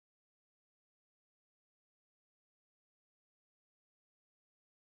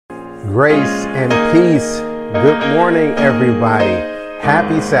Grace and peace. Good morning, everybody.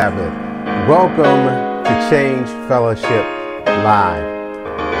 Happy Sabbath. Welcome to Change Fellowship Live.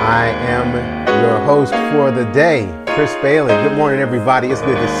 I am your host for the day, Chris Bailey. Good morning, everybody. It's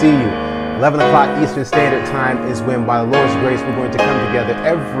good to see you. 11 o'clock Eastern Standard Time is when, by the Lord's grace, we're going to come together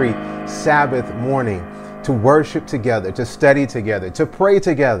every Sabbath morning to worship together, to study together, to pray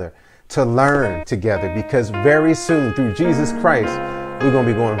together, to learn together, because very soon, through Jesus Christ, we're going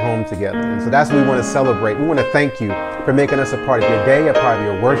to be going home together. And so that's what we want to celebrate. We want to thank you for making us a part of your day, a part of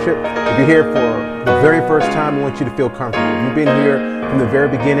your worship. If you're here for the very first time, we want you to feel comfortable. If you've been here from the very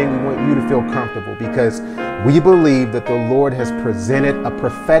beginning, we want you to feel comfortable because we believe that the Lord has presented a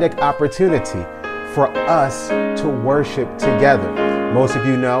prophetic opportunity for us to worship together. Most of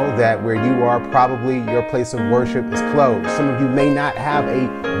you know that where you are, probably your place of worship is closed. Some of you may not have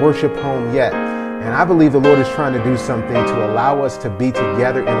a worship home yet. And I believe the Lord is trying to do something to allow us to be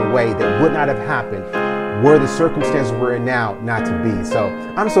together in a way that would not have happened were the circumstances we're in now not to be. So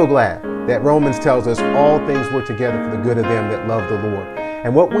I'm so glad that Romans tells us all things work together for the good of them that love the Lord.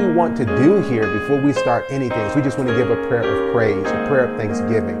 And what we want to do here before we start anything is we just want to give a prayer of praise, a prayer of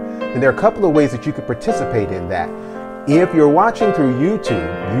thanksgiving. And there are a couple of ways that you could participate in that. If you're watching through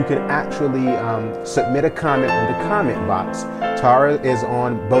YouTube, you can actually submit a comment in the comment box. Tara is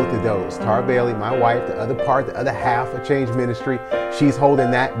on both of those. Tara Bailey, my wife, the other half of Change Ministry, she's holding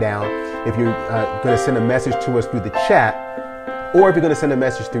that down. If you're going to send a message to us through the chat, or if you're going to send a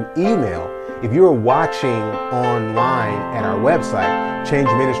message through email, if you're watching online at our website,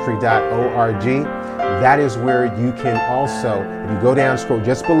 changeministry.org, that is where you can also, if you go down, scroll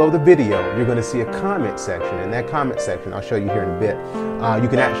just below the video, you're going to see a comment section. In that comment section, I'll show you here in a bit, you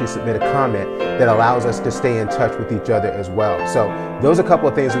can actually submit a comment that allows us to stay in touch with each other as well. So those are a couple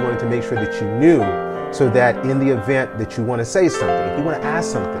of things we wanted to make sure that you knew, so that in the event that you want to say something, if you want to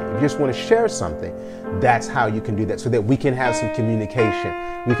ask something, if you just want to share something, that's how you can do that, so that we can have some communication,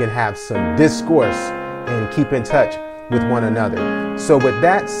 we can have some discourse and keep in touch with one another. So with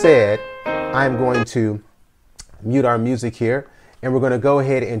that said, I'm going to mute our music here, and we're going to go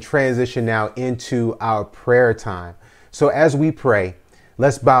ahead and transition now into our prayer time. So as we pray,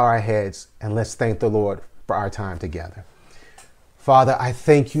 let's bow our heads and let's thank the Lord for our time together. Father, I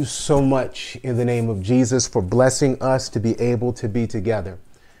thank you so much in the name of Jesus for blessing us to be able to be together.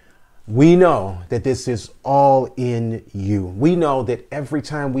 We know that this is all in you. We know that every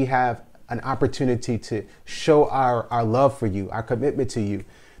time we have an opportunity to show our love for you, our commitment to you,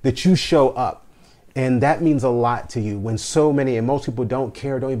 that you show up. And that means a lot to you when so many, and most people don't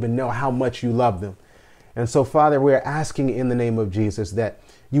care, don't even know how much you love them. And so, Father, we're asking in the name of Jesus that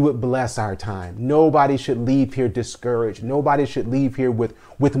you would bless our time. Nobody should leave here discouraged. Nobody should leave here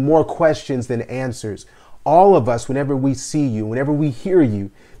with more questions than answers. All of us, whenever we see you, whenever we hear you,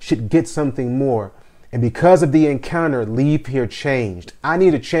 should get something more. And because of the encounter, leave here changed. I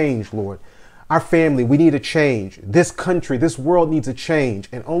need a change, Lord. Our family, we need a change. This country, this world needs a change,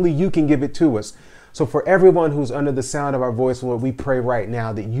 and only you can give it to us. So for everyone who's under the sound of our voice, Lord, we pray right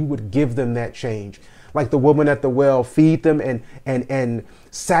now that you would give them that change. Like the woman at the well, feed them and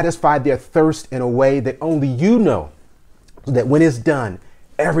satisfy their thirst in a way that only you know, so that when it's done,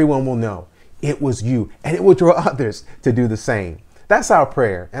 everyone will know it was you, and it will draw others to do the same. That's our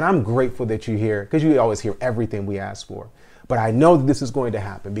prayer, and I'm grateful that you're here, because you always hear everything we ask for. But I know that this is going to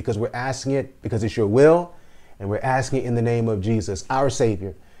happen because we're asking it because it's your will, and we're asking it in the name of Jesus, our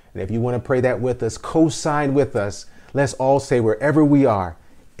Savior. And if you want to pray that with us, co-sign with us. Let's all say wherever we are,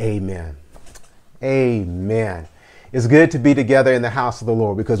 amen. Amen. It's good to be together in the house of the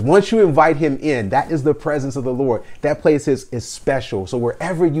Lord, because once you invite him in, that is the presence of the Lord. That place is special. So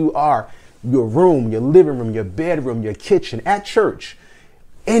wherever you are, your room, your living room, your bedroom, your kitchen, at church,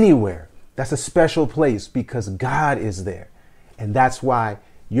 anywhere, that's a special place because God is there. And that's why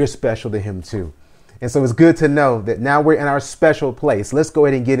you're special to him too. And so it's good to know that now we're in our special place. Let's go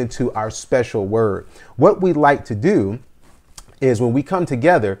ahead and get into our special word. What we like to do is when we come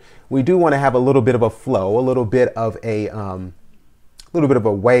together, we do want to have a little bit of a flow, a little bit of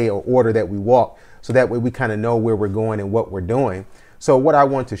a way or order that we walk, so that way we kind of know where we're going and what we're doing. So what I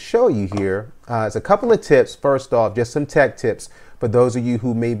want to show you here is a couple of tips. First off, just some tech tips for those of you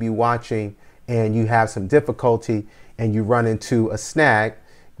who may be watching and you have some difficulty and you run into a snag.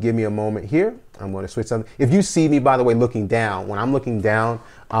 Give me a moment here. I'm going to switch something. If you see me, by the way, looking down, when I'm looking down,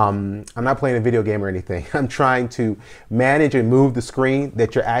 I'm not playing a video game or anything. I'm trying to manage and move the screen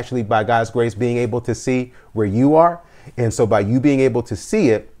that you're actually, by God's grace, being able to see where you are. And so by you being able to see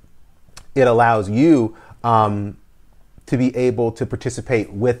it, it allows you to be able to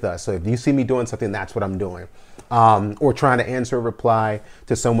participate with us. So if you see me doing something, that's what I'm doing. or trying to answer a reply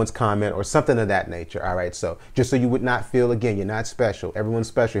to someone's comment or something of that nature. All right. So just so you would not feel, again, you're not special. Everyone's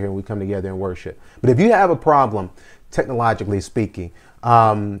special here when we come together and worship. But if you have a problem, technologically speaking,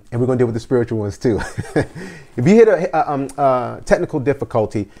 and we're going to deal with the spiritual ones too. If you hit a technical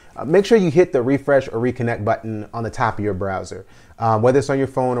difficulty, make sure you hit the refresh or reconnect button on the top of your browser. Whether it's on your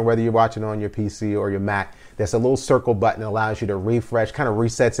phone or whether you're watching on your PC or your Mac, there's a little circle button that allows you to refresh, kind of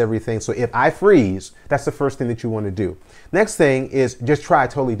resets everything. So if I freeze, that's the first thing that you want to do. Next thing is just try a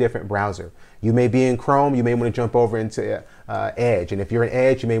totally different browser. You may be in Chrome, you may want to jump over into Edge. And if you're in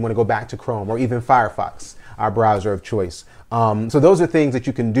Edge, you may want to go back to Chrome or even Firefox, our browser of choice. So those are things that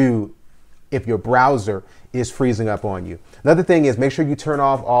you can do if your browser is freezing up on you. Another thing is make sure you turn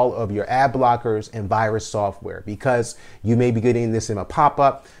off all of your ad blockers and virus software, because you may be getting this in a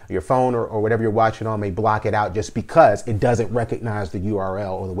pop-up. Your phone or whatever you're watching on may block it out just because it doesn't recognize the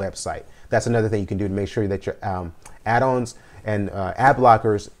URL or the website. That's another thing you can do to make sure that your add-ons and ad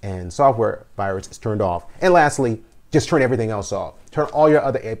blockers and software virus is turned off. And lastly, just turn everything else off. Turn all your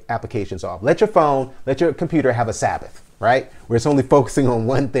other applications off. Let your phone, let your computer have a Sabbath, right? Where it's only focusing on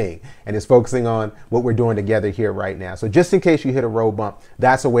one thing, and it's focusing on what we're doing together here right now. So just in case you hit a road bump,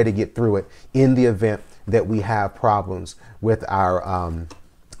 that's a way to get through it in the event that we have problems with our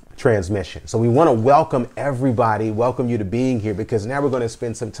transmission. So we want to welcome everybody, welcome you to being here, because now we're going to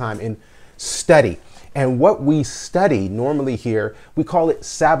spend some time in study. And what we study normally here, we call it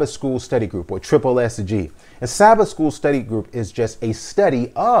Sabbath School Study Group, or Triple SG. And Sabbath School Study Group is just a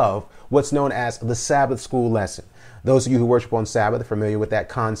study of what's known as the Sabbath School lesson. Those of you who worship on Sabbath are familiar with that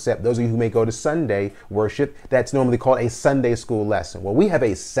concept. Those of you who may go to Sunday worship, that's normally called a Sunday school lesson. Well, we have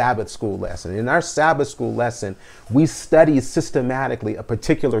a Sabbath school lesson. In our Sabbath school lesson, we study systematically a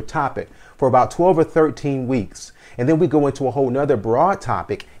particular topic for about 12 or 13 weeks. And then we go into a whole nother broad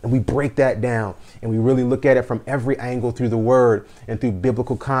topic and we break that down and we really look at it from every angle through the word and through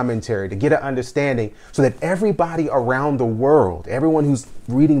biblical commentary to get an understanding, so that everybody around the world, everyone who's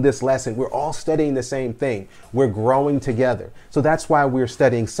reading this lesson, we're all studying the same thing. We're growing together. So that's why we're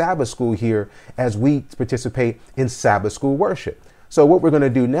studying Sabbath school here as we participate in Sabbath school worship. So what we're going to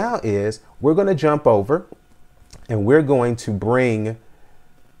do now is we're going to jump over and we're going to bring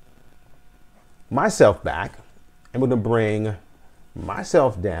myself back. And we're going to bring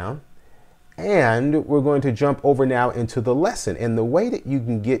myself down, and we're going to jump over now into the lesson. And the way that you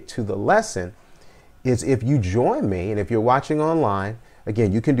can get to the lesson is if you join me, and if you're watching online,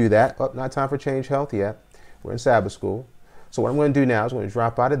 again, you can do that. Oh, not time for Change Health yet. We're in Sabbath school. So what I'm going to do now is I'm going to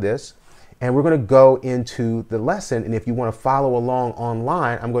drop out of this, and we're going to go into the lesson. And if you want to follow along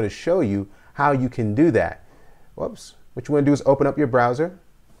online, I'm going to show you how you can do that. Whoops. What you want to do is open up your browser.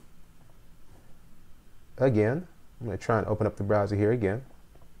 Again, I'm going to try and open up the browser here again.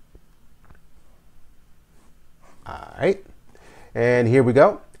 All right. And here we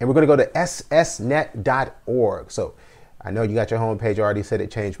go. And we're going to go to ssnet.org. So I know you got your homepage already set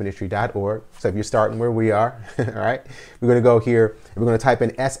at changeministry.org. So if you're starting where we are, all right, we're going to go here and we're going to type in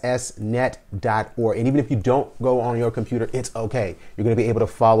ssnet.org. And even if you don't go on your computer, it's okay. You're going to be able to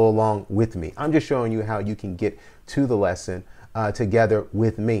follow along with me. I'm just showing you how you can get to the lesson together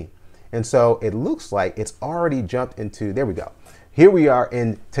with me. And so it looks like it's already jumped into, there we go. Here we are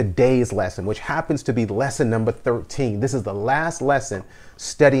in today's lesson, which happens to be lesson number 13. This is the last lesson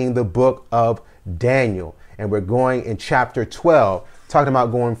studying the book of Daniel. And we're going in chapter 12, talking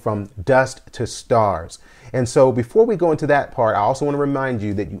about going from dust to stars. And so before we go into that part, I also want to remind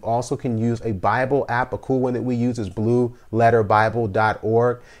you that you also can use a Bible app. A cool one that we use is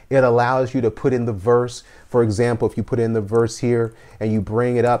blueletterbible.org. It allows you to put in the verse. For example, if you put in the verse here and you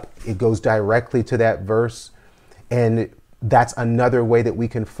bring it up, it goes directly to that verse. And that's another way that we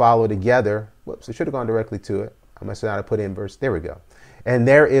can follow together. Whoops, it should have gone directly to it. I must not have put in verse. There we go. And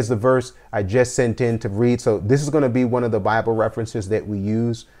there is the verse I just sent in to read. So this is going to be one of the Bible references that we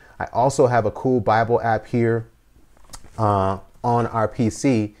use. I also have a cool Bible app here on our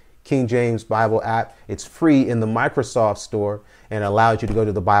PC, King James Bible app. It's free in the Microsoft Store and allows you to go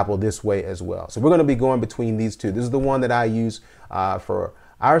to the Bible this way as well. So we're going to be going between these two. This is the one that I use for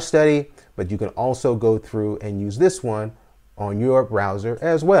our study, but you can also go through and use this one on your browser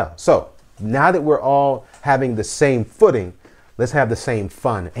as well. So now that we're all having the same footing, let's have the same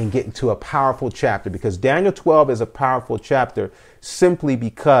fun and get into a powerful chapter, because Daniel 12 is a powerful chapter simply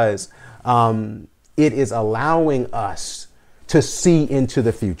because it is allowing us to see into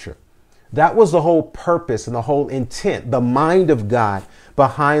the future. That was the whole purpose and the whole intent, the mind of God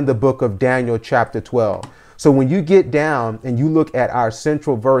behind the book of Daniel chapter 12. So when you get down and you look at our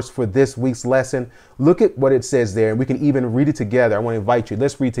central verse for this week's lesson, look at what it says there. And we can even read it together. I want to invite you.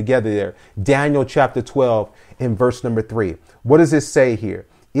 Let's read together there. Daniel chapter 12 in verse number 3. What does it say here?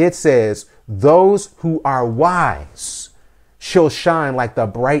 It says, those who are wise shall shine like the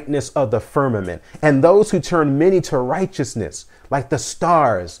brightness of the firmament, and those who turn many to righteousness like the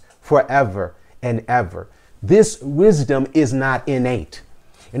stars forever and ever. This wisdom is not innate.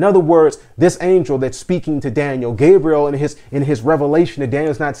 In other words, this angel that's speaking to Daniel, Gabriel, in his revelation to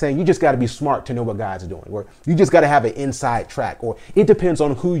Daniel, is not saying you just got to be smart to know what God's doing, or you just got to have an inside track, or it depends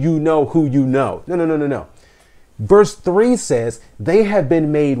on who you know. No. Verse 3 says they have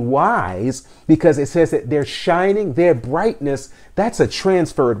been made wise because it says that they're shining, their brightness, that's a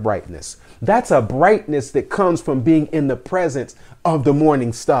transferred brightness. That's a brightness that comes from being in the presence of the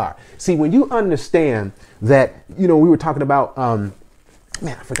morning star. See, when you understand that, we were talking about,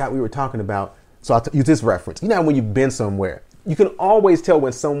 I forgot what we were talking about. So I'll use this reference. You know, when you've been somewhere, you can always tell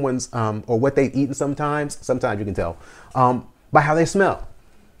when someone's, or what they've eaten sometimes you can tell, by how they smell.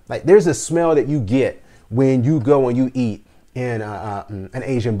 Like there's a smell that you get when you go and you eat in an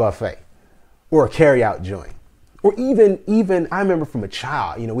Asian buffet or a carryout joint. Or even I remember from a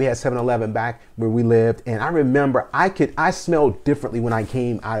child, we had 7-Eleven back where we lived. And I remember I smelled differently when I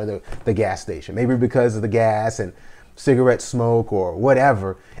came out of the gas station, maybe because of the gas and cigarette smoke or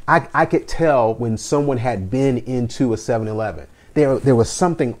whatever. I could tell when someone had been into a 7-Eleven. There was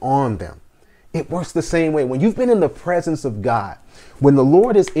something on them. It works the same way. When you've been in the presence of God, when the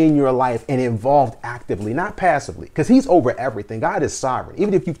Lord is in your life and involved actively, not passively, because he's over everything. God is sovereign.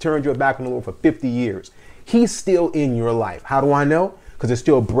 Even if you've turned your back on the Lord for 50 years, he's still in your life. How do I know? Because there's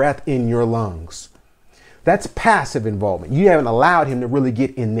still breath in your lungs. That's passive involvement. You haven't allowed him to really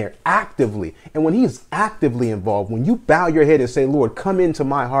get in there actively. And when he's actively involved, when you bow your head and say, Lord, come into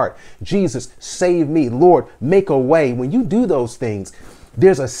my heart. Jesus, save me. Lord, make a way. When you do those things,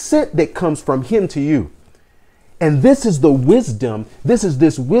 there's a scent that comes from him to you. And this is the wisdom. This is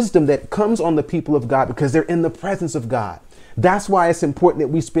this wisdom that comes on the people of God because they're in the presence of God. That's why it's important that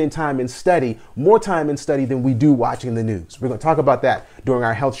we spend time in study, more time in study than we do watching the news. We're going to talk about that during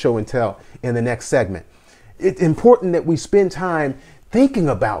our health show and tell in the next segment. It's important that we spend time thinking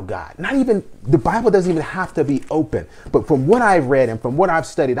about God. The Bible doesn't even have to be open. But from what I've read and from what I've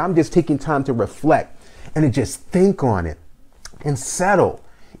studied, I'm just taking time to reflect and to just think on it and settle.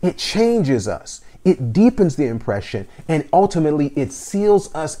 It changes us. It deepens the impression, and ultimately it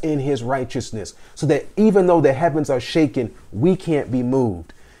seals us in his righteousness so that even though the heavens are shaken, we can't be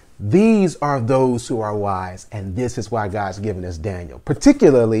moved. These are those who are wise, and this is why God's given us Daniel,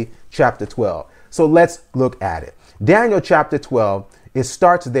 particularly chapter 12. So let's look at it. Daniel chapter 12, it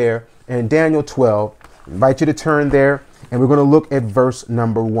starts there in Daniel 12. I invite you to turn there, and we're going to look at verse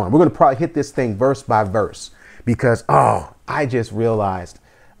number 1. We're going to probably hit this thing verse by verse because, I just realized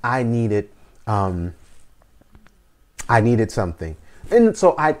I needed something. And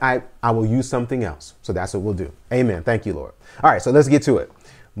so I will use something else. So that's what we'll do. Amen. Thank you, Lord. All right, so let's get to it.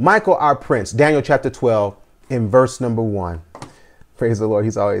 Michael, our prince, Daniel chapter 12 in verse number 1. Praise the Lord.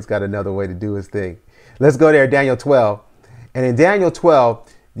 He's always got another way to do his thing. Let's go there, Daniel 12. And in Daniel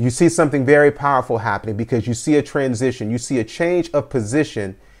 12, you see something very powerful happening because you see a transition. You see a change of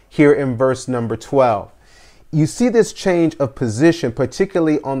position here in verse number 12. You see this change of position,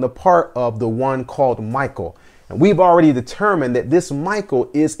 particularly on the part of the one called Michael. And we've already determined that this Michael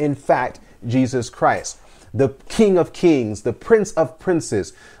is, in fact, Jesus Christ, the King of Kings, the Prince of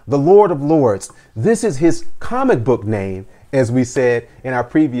Princes, the Lord of Lords. This is his comic book name, as we said in our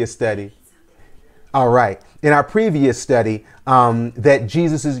previous study. All right. In our previous study that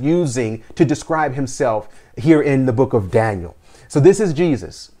Jesus is using to describe himself here in the book of Daniel. So this is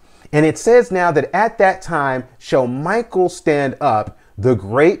Jesus. And it says now that at that time shall Michael stand up, the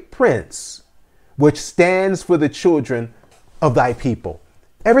great prince, which stands for the children of thy people.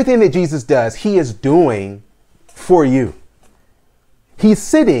 Everything that Jesus does, he is doing for you. He's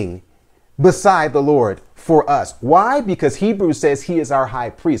sitting beside the Lord for us. Why? Because Hebrews says he is our high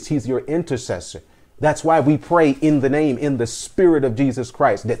priest. He's your intercessor. That's why we pray in the name, in the spirit of Jesus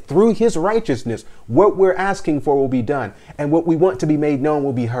Christ, that through his righteousness, what we're asking for will be done and what we want to be made known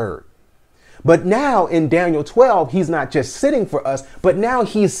will be heard. But now in Daniel 12, he's not just sitting for us, but now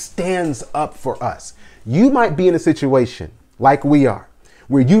he stands up for us. You might be in a situation like we are,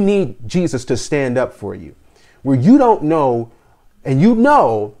 where you need Jesus to stand up for you, where you don't know, and you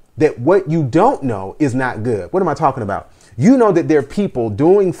know that what you don't know is not good. What am I talking about? You know that there are people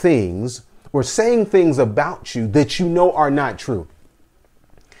doing things or saying things about you that you know are not true.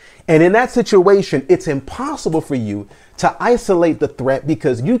 And in that situation, it's impossible for you to isolate the threat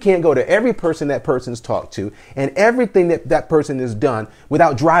because you can't go to every person that person's talked to and everything that that person has done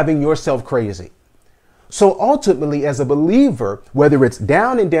without driving yourself crazy. So ultimately, as a believer, whether it's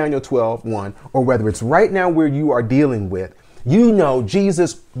down in Daniel 12:1 or whether it's right now where you are dealing with, you know,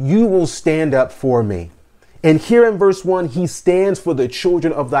 Jesus, you will stand up for me. And here in verse 1, he stands for the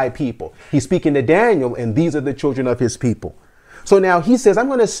children of thy people. He's speaking to Daniel, and these are the children of his people. So now he says, I'm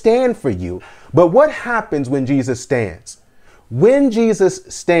going to stand for you. But what happens when Jesus stands? When Jesus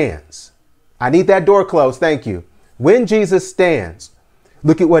stands, I need that door closed. Thank you. When Jesus stands,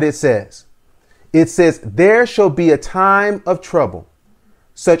 look at what it says. It says, there shall be a time of trouble,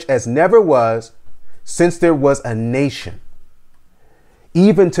 such as never was since there was a nation,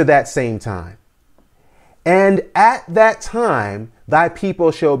 even to that same time. And at that time, thy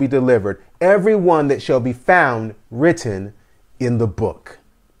people shall be delivered, every one that shall be found written in the book.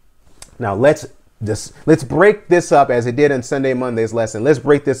 Now let's break this up as it did in Monday's lesson. Let's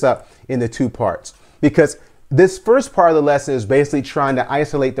break this up into two parts, because this first part of the lesson is basically trying to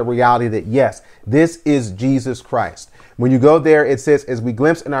isolate the reality that, yes, this is Jesus Christ. When you go there, it says, as we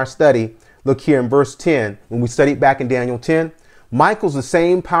glimpse in our study, look here in verse 10, when we studied back in Daniel 10, Michael's the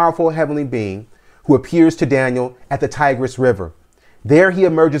same powerful heavenly being who appears to Daniel at the Tigris River. There he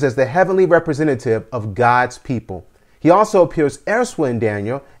emerges as the heavenly representative of God's people. He also appears elsewhere in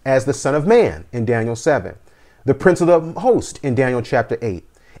Daniel as the Son of Man in Daniel 7, the Prince of the Host in Daniel chapter 8,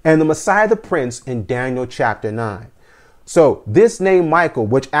 and the Messiah the Prince in Daniel chapter 9. So this name Michael,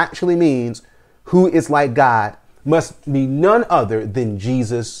 which actually means who is like God, must be none other than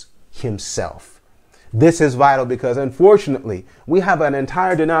Jesus himself. This is vital because, unfortunately, we have an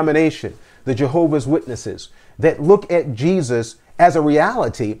entire denomination, the Jehovah's Witnesses, that look at Jesus as a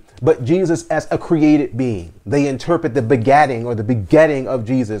reality, but Jesus as a created being. They interpret the begetting of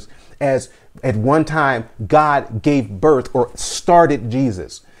Jesus as at one time God gave birth or started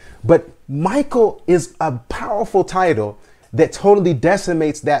Jesus. But Michael is a powerful title that totally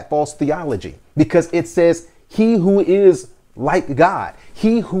decimates that false theology, because it says he who is like God,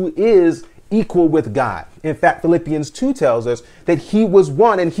 he who is equal with God. In fact, Philippians 2 tells us that he was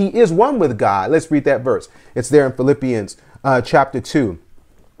one and he is one with God. Let's read that verse. It's there in Philippians chapter 2.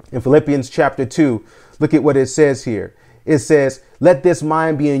 In Philippians chapter 2, look at what it says here. It says, let this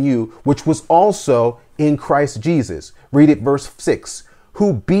mind be in you, which was also in Christ Jesus. Read it, verse 6.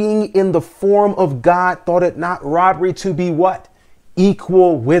 Who being in the form of God thought it not robbery to be what?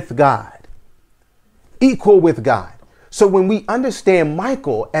 Equal with God. Equal with God. So when we understand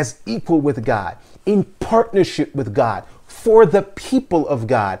Michael as equal with God, in partnership with God, for the people of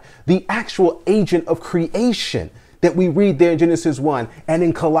God, the actual agent of creation that we read there in Genesis 1 and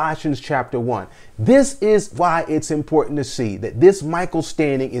in Colossians chapter 1. This is why it's important to see that this Michael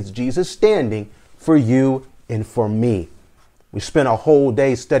standing is Jesus standing for you and for me. We spent a whole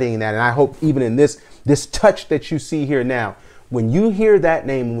day studying that. And I hope even in this touch that you see here now, when you hear that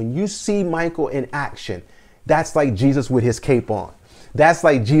name, when you see Michael in action, that's like Jesus with his cape on. That's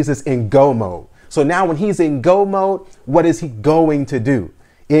like Jesus in go mode. So now when he's in go mode, what is he going to do?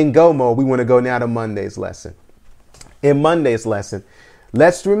 In go mode, we want to go now to Monday's lesson. In Monday's lesson,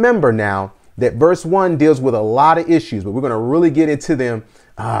 let's remember now that verse 1 deals with a lot of issues, but we're going to really get into them.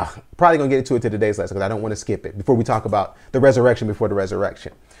 Probably going to get into it to today's lesson because I don't want to skip it before we talk about the resurrection before the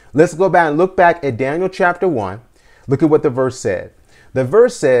resurrection. Let's go back and look back at Daniel chapter 1. Look at what the verse said. The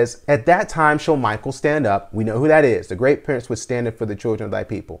verse says, at that time shall Michael stand up. We know who that is. The great prince was standing for the children of thy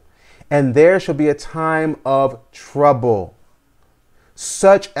people. And there shall be a time of trouble,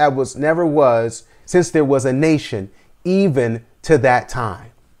 such as never was since there was a nation, even to that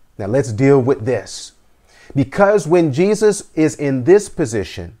time. Now let's deal with this. Because when Jesus is in this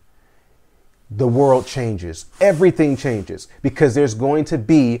position, the world changes. Everything changes because there's going to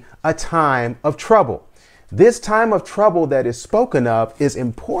be a time of trouble. This time of trouble that is spoken of is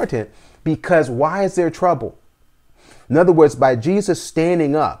important because why is there trouble? In other words, by Jesus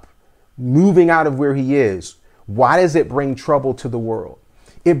standing up, moving out of where he is, why does it bring trouble to the world?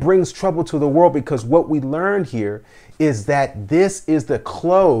 It brings trouble to the world because what we learned here is that this is the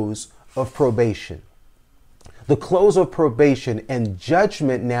close of probation. The close of probation, and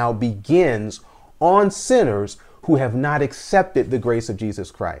judgment now begins on sinners who have not accepted the grace of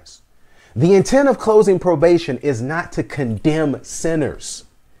Jesus Christ. The intent of closing probation is not to condemn sinners.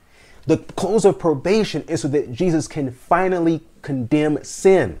 The close of probation is so that Jesus can finally condemn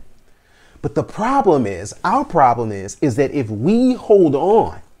sin. But the problem is, our problem is that if we hold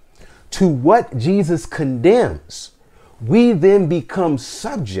on to what Jesus condemns, we then become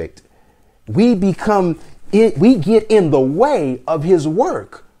subject. We get in the way of his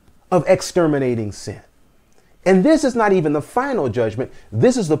work of exterminating sin. And this is not even the final judgment.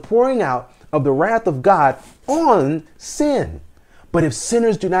 This is the pouring out of the wrath of God on sin. But if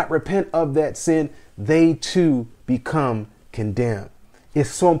sinners do not repent of that sin, they too become condemned.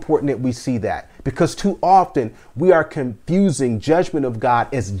 It's so important that we see that, because too often we are confusing judgment of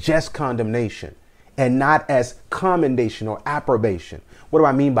God as just condemnation and not as commendation or approbation. What do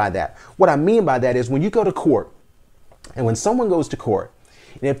I mean by that? What I mean by that is when you go to court, and when someone goes to court,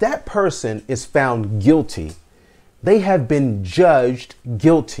 and if that person is found guilty, they have been judged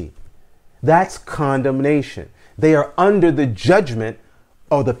guilty. That's condemnation. They are under the judgment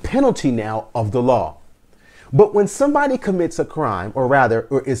or the penalty now of the law. But when somebody commits a crime,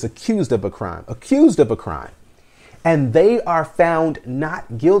 or is accused of a crime, and they are found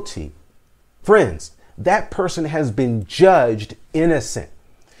not guilty, friends, that person has been judged innocent.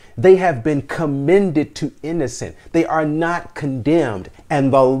 They have been commended to innocent. They are not condemned,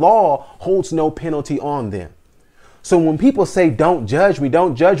 and the law holds no penalty on them. So when people say, don't judge me,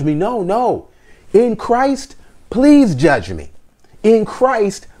 no. In Christ, please judge me. In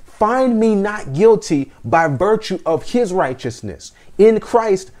Christ, find me not guilty by virtue of his righteousness. In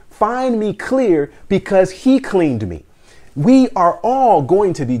Christ, find me clear because he cleaned me. We are all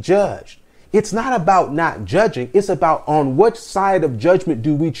going to be judged. It's not about not judging. It's about on which side of judgment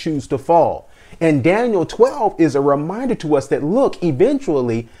do we choose to fall. And Daniel 12 is a reminder to us that, look,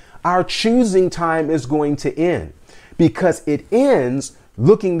 eventually our choosing time is going to end, because it ends,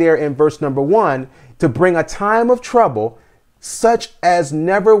 looking there in verse number 1, to bring a time of trouble such as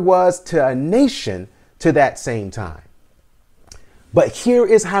never was to a nation to that same time. But here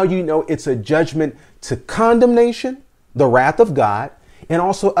is how you know it's a judgment to condemnation, the wrath of God, and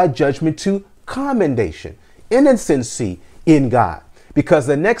also a judgment to commendation, innocency in God. Because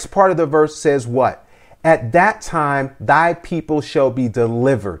the next part of the verse says what? At that time, thy people shall be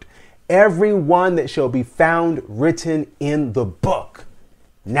delivered, every one that shall be found written in the book.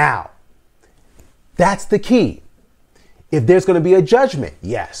 Now, that's the key. If there's going to be a judgment,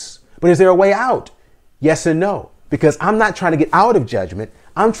 yes. But is there a way out? Yes and no. Because I'm not trying to get out of judgment.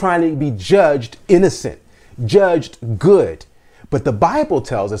 I'm trying to be judged innocent, judged good. But the Bible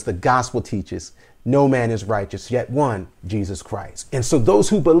tells us, the gospel teaches, no man is righteous, yet one, Jesus Christ. And so those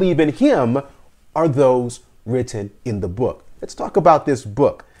who believe in him are those written in the book. Let's talk about this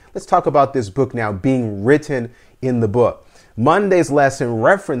book. Let's talk about this book now being written in the book. Monday's lesson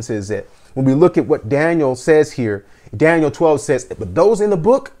references it. When we look at what Daniel says here, Daniel 12 says, but those in the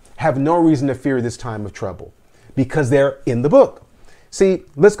book have no reason to fear this time of trouble because they're in the book. See,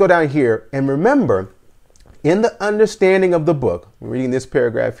 let's go down here and remember, in the understanding of the book, we're reading this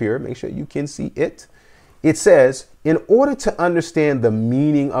paragraph here, make sure you can see it. It says, in order to understand the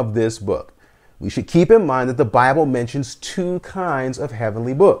meaning of this book, we should keep in mind that the Bible mentions two kinds of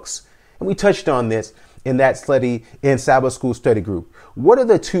heavenly books. And we touched on this in that study in Sabbath School Study Group. What are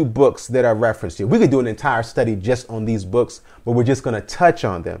the two books that are referenced here? We could do an entire study just on these books, but we're just going to touch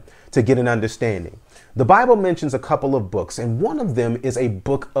on them to get an understanding. The Bible mentions a couple of books, and one of them is a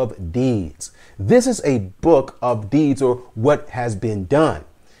book of deeds. This is a book of deeds, or what has been done.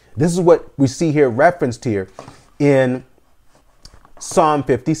 This is what we see here referenced here in Psalm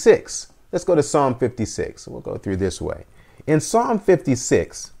 56. Let's go to Psalm 56. We'll go through this way. In Psalm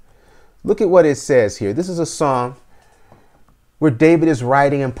 56, look at what it says here. This is a psalm where David is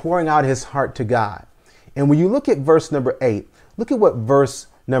writing and pouring out his heart to God. And when you look at verse number 8, look at what verse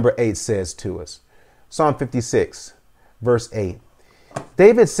number 8 says to us. Psalm 56, verse 8.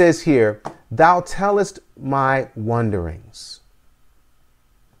 David says here, thou tellest my wanderings.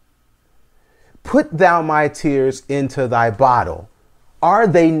 Put thou my tears into thy bottle. Are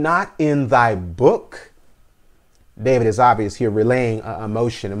they not in thy book? David is obvious here relaying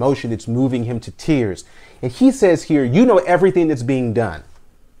emotion that's moving him to tears. And he says here, you know everything that's being done.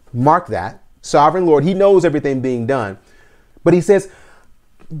 Mark that. Sovereign Lord, he knows everything being done. But he says,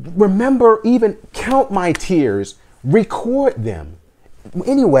 remember, even count my tears, record them.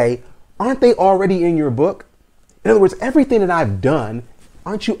 Anyway, aren't they already in your book? In other words, everything that I've done,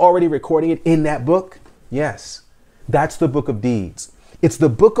 aren't you already recording it in that book? Yes, that's the book of deeds. It's the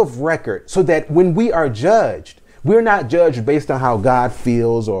book of record, so that when we are judged, we're not judged based on how God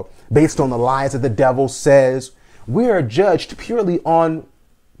feels or based on the lies that the devil says. We are judged purely on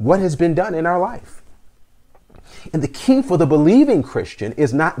what has been done in our life. And the key for the believing Christian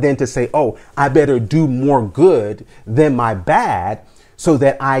is not then to say, oh, I better do more good than my bad so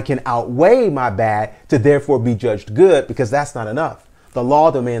that I can outweigh my bad to therefore be judged good, because that's not enough. The law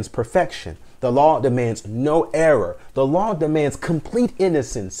demands perfection. The law demands no error. The law demands complete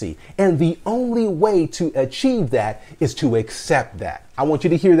innocency. And the only way to achieve that is to accept that. I want you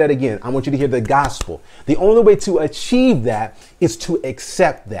to hear that again. I want you to hear the gospel. The only way to achieve that is to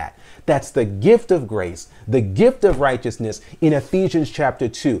accept that. That's the gift of grace, the gift of righteousness in Ephesians chapter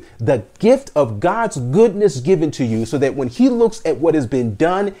 2, the gift of God's goodness given to you so that when he looks at what has been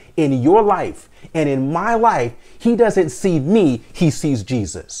done in your life and in my life, he doesn't see me, he sees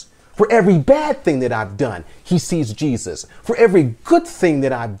Jesus. For every bad thing that I've done, he sees Jesus. For every good thing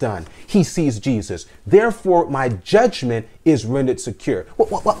that I've done, he sees Jesus. Therefore, my judgment is rendered secure.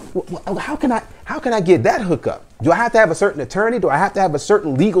 How can I get that hookup? Do I have to have a certain attorney? Do I have to have a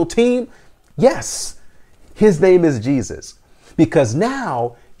certain legal team? Yes, his name is Jesus. Because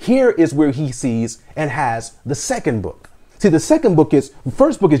now, here is where he sees and has the second book. See, the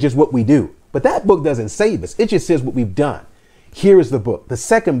first book is just what we do. But that book doesn't save us. It just says what we've done. Here is the book. The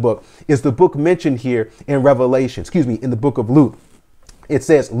second book is the book mentioned here in Revelation, in the book of Luke. It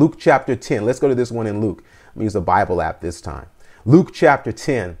says Luke chapter 10. Let's go to this one in Luke. I'm going to use a Bible app this time. Luke chapter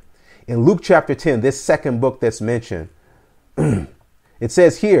 10. In Luke chapter 10, this second book that's mentioned, it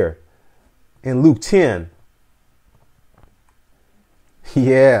says here in Luke 10,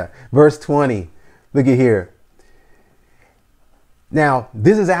 verse 20. Look at here. Now,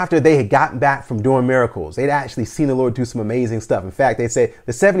 this is after they had gotten back from doing miracles. They'd actually seen the Lord do some amazing stuff. In fact, they say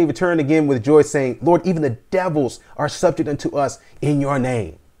the 70 returned again with joy, saying, Lord, even the devils are subject unto us in your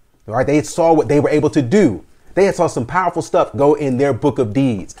name. All right. They saw what they were able to do. They had saw some powerful stuff go in their book of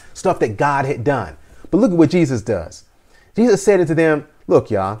deeds, stuff that God had done. But look at what Jesus does. Jesus said unto them, look,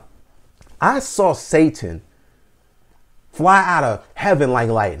 y'all, I saw Satan fly out of heaven like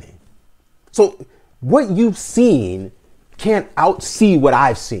lightning. So what you've seen can't outsee what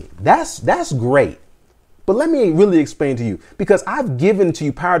I've seen. That's great. But let me really explain to you, because I've given to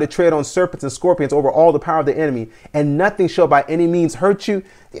you power to tread on serpents and scorpions over all the power of the enemy, and nothing shall by any means hurt you.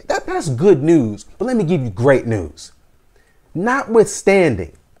 That's good news. But let me give you great news.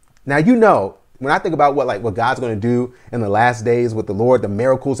 Notwithstanding, now, you know, when I think about what God's going to do in the last days with the Lord, the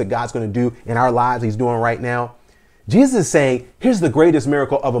miracles that God's going to do in our lives, he's doing right now. Jesus is saying, here's the greatest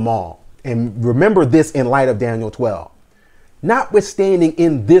miracle of them all. And remember this in light of Daniel 12. Notwithstanding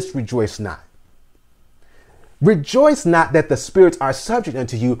in this, rejoice not. Rejoice not that the spirits are subject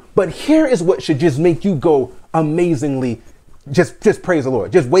unto you, but here is what should just make you go amazingly. Just praise the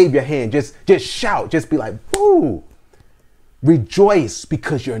Lord. Just wave your hand. Just shout. Just be like, boo. Rejoice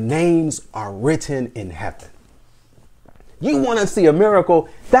because your names are written in heaven. You want to see a miracle?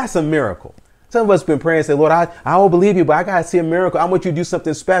 That's a miracle. Some of us have been praying and say, Lord, I will believe you, but I got to see a miracle. I want you to do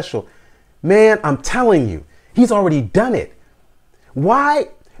something special. Man, I'm telling you, he's already done it. Why?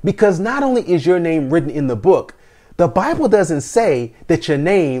 Because not only is your name written in the book, the Bible doesn't say that your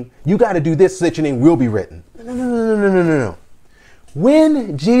name, you got to do this so that your name will be written. No.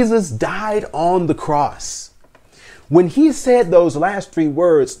 When Jesus died on the cross, when he said those last three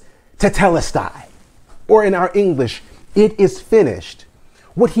words, tetelestai, or in our English, it is finished,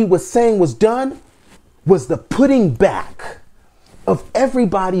 what he was saying was done was the putting back of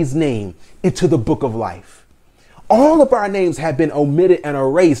everybody's name into the book of life. All of our names have been omitted and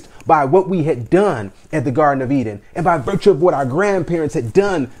erased by what we had done at the Garden of Eden and by virtue of what our grandparents had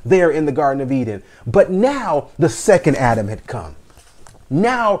done there in the Garden of Eden. But now the second Adam had come.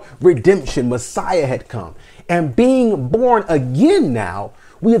 Now redemption, Messiah had come. And being born again now,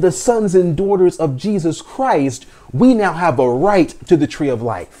 we are the sons and daughters of Jesus Christ. We now have a right to the tree of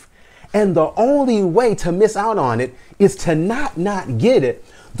life. And the only way to miss out on it is to not get it.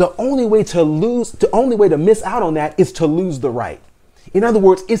 The only way to miss out on that is to lose the right. In other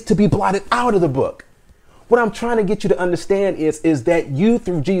words, it's to be blotted out of the book. What I'm trying to get you to understand is that you,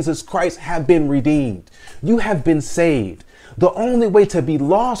 through Jesus Christ, have been redeemed. You have been saved. The only way to be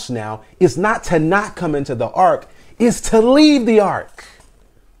lost now is not to not come into the ark, is to leave the ark.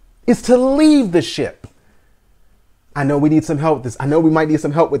 It's to leave the ship. I know we need some help with this. I know we might need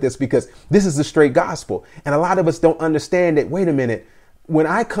some help with this because this is the straight gospel. And a lot of us don't understand that, wait a minute, when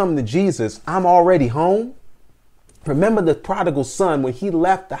I come to Jesus, I'm already home. Remember the prodigal son, when he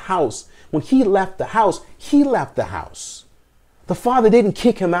left the house, he left the house. The father didn't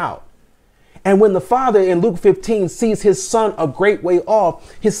kick him out. And when the father in Luke 15 sees his son a great way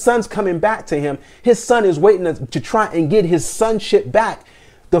off, his son's coming back to him. His son is waiting to try and get his sonship back.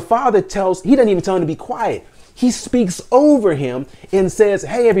 The father he doesn't even tell him to be quiet. He speaks over him and says,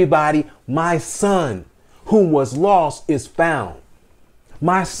 hey, everybody, my son whom was lost is found.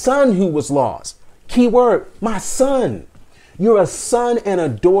 My son who was lost. Key word, my son. You're a son and a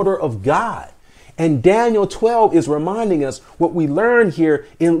daughter of God. And Daniel 12 is reminding us what we learn here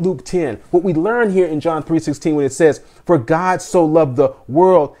in Luke 10, what we learn here in John 3:16 when it says, for God so loved the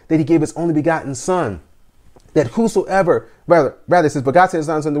world that he gave his only begotten son, that whosoever, rather it says, but God sent his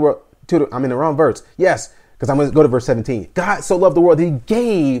son into the world, I'm in the wrong verse. Yes, because I'm going to go to verse 17. God so loved the world that he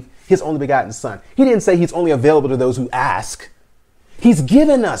gave his only begotten son. He didn't say he's only available to those who ask. He's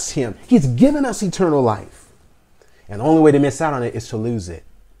given us him. He's given us eternal life. And the only way to miss out on it is to lose it.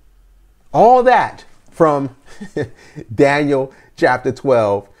 All that from Daniel chapter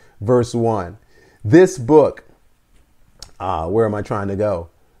 12, verse 1. This book, where am I trying to go?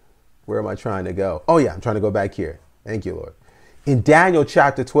 Where am I trying to go? Oh, yeah, I'm trying to go back here. Thank you, Lord. In Daniel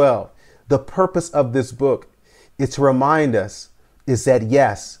chapter 12, the purpose of this book is to remind us is that,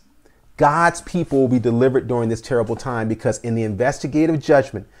 yes, God's people will be delivered during this terrible time because in the investigative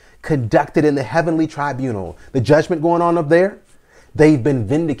judgment conducted in the heavenly tribunal, the judgment going on up there, they've been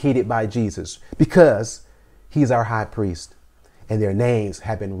vindicated by Jesus because he's our high priest and their names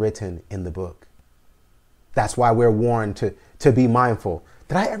have been written in the book. That's why we're warned to be mindful.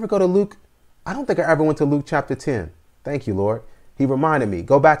 Did I ever go to Luke? I don't think I ever went to Luke chapter 10. Thank you, Lord. He reminded me.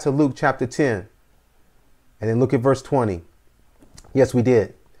 Go back to Luke chapter 10 and then look at verse 20. Yes, we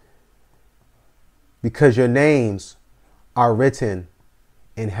did. Because your names are written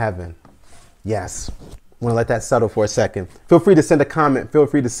in heaven. Yes. I want to let that settle for a second. Feel free to send a comment. Feel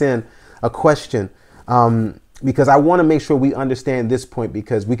free to send a question because I want to make sure we understand this point,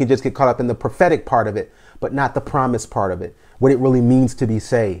 because we can just get caught up in the prophetic part of it, but not the promise part of it, what it really means to be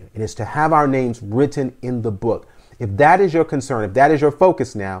saved. It is to have our names written in the book. If that is your concern, if that is your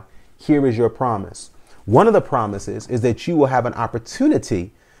focus now, here is your promise. One of the promises is that you will have an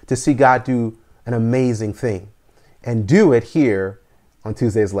opportunity to see God do an amazing thing and do it here on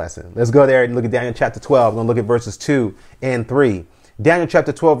Tuesday's lesson. Let's go there and look at Daniel chapter 12. We're going to look at verses 2 and 3. Daniel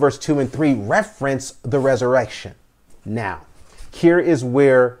chapter 12, verse 2 and 3 reference the resurrection. Now, here is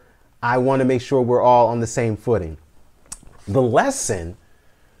where I want to make sure we're all on the same footing. The lesson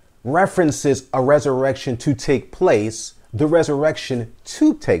references a resurrection to take place, the resurrection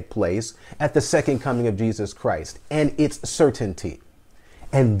to take place at the second coming of Jesus Christ and its certainty.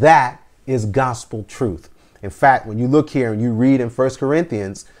 And that is gospel truth. In fact, when you look here and you read in 1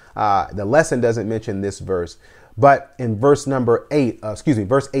 Corinthians, the lesson doesn't mention this verse, but in verse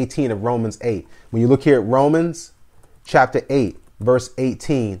 18 of Romans 8, when you look here at Romans chapter 8, verse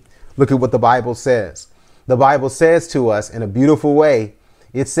 18, look at what the Bible says. The Bible says to us in a beautiful way,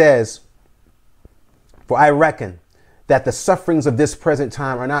 it says, for I reckon that the sufferings of this present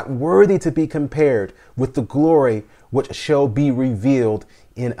time are not worthy to be compared with the glory which shall be revealed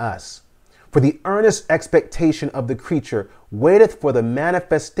in us. For the earnest expectation of the creature waiteth for the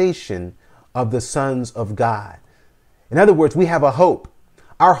manifestation of the sons of God. In other words, we have a hope.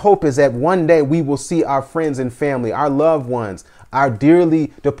 Our hope is that one day we will see our friends and family, our loved ones, our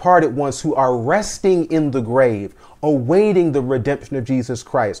dearly departed ones who are resting in the grave, awaiting the redemption of Jesus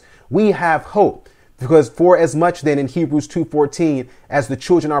Christ. We have hope because for as much then in Hebrews 2:14, as the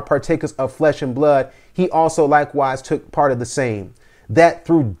children are partakers of flesh and blood, he also likewise took part of the same, that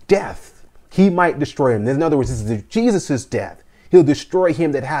through death he might destroy him. In other words, this is Jesus' death. He'll destroy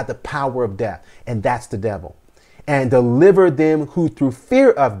him that had the power of death, and that's the devil, and deliver them who through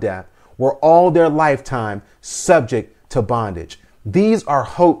fear of death were all their lifetime subject to bondage. These are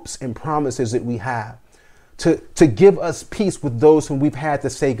hopes and promises that we have to give us peace with those whom we've had to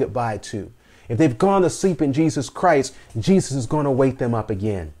say goodbye to. If they've gone to sleep in Jesus Christ, Jesus is going to wake them up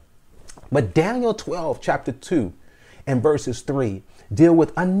again. But Daniel 12, chapter 2 and verses 3 deal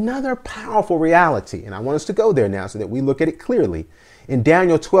with another powerful reality. And I want us to go there now so that we look at it clearly. In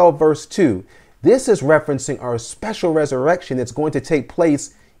Daniel 12, verse 2, this is referencing our special resurrection that's going to take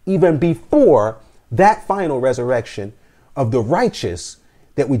place even before that final resurrection of the righteous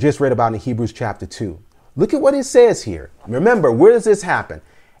that we just read about in Hebrews chapter 2. Look at what it says here. Remember, where does this happen?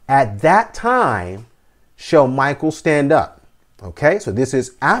 At that time shall Michael stand up. Okay, so this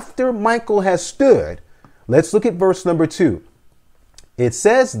is after Michael has stood. Let's look at verse number 2. It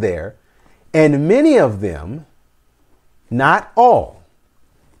says there, and many of them, not all,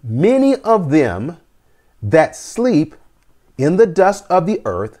 many of them that sleep in the dust of the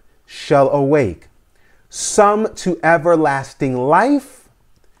earth shall awake, some to everlasting life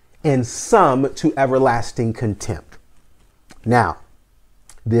and some to everlasting contempt. Now,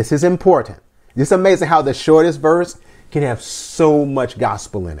 this is important. It's amazing how the shortest verse can have so much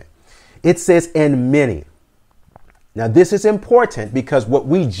gospel in it. It says, and many. Now, this is important because what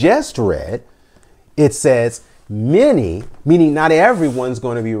we just read, it says many, meaning not everyone's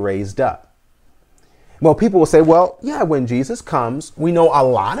going to be raised up. Well, people will say, well, yeah, when Jesus comes, we know a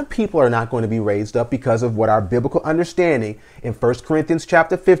lot of people are not going to be raised up because of what our biblical understanding in 1 Corinthians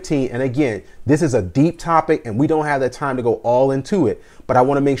chapter 15. And again, this is a deep topic and we don't have the time to go all into it. But I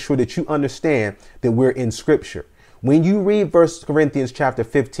want to make sure that you understand that we're in scripture. When you read 1 Corinthians chapter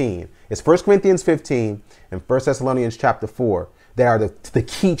 15, it's 1 Corinthians 15 and 1 Thessalonians chapter 4 that are the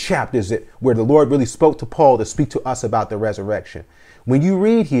key chapters where the Lord really spoke to Paul to speak to us about the resurrection. When you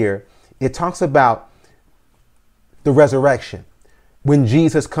read here, it talks about the resurrection. When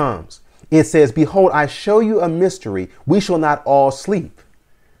Jesus comes, it says, behold, I show you a mystery. We shall not all sleep.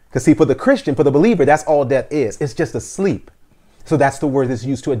 Because see, for the Christian, for the believer, that's all death is. It's just a sleep. So that's the word that's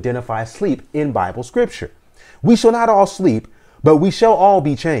used to identify sleep in Bible scripture. We shall not all sleep, but we shall all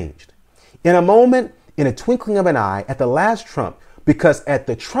be changed. In a moment, in a twinkling of an eye, at the last trump, because at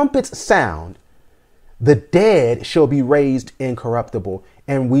the trumpet's sound, the dead shall be raised incorruptible,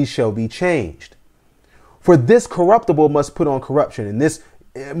 and we shall be changed. For this corruptible must put on corruption, and this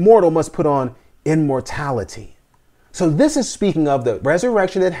mortal must put on immortality. So this is speaking of the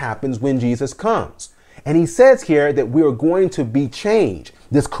resurrection that happens when Jesus comes. And he says here that we are going to be changed.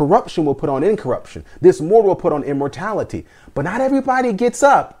 This corruption will put on incorruption. This mortal will put on immortality. But not everybody gets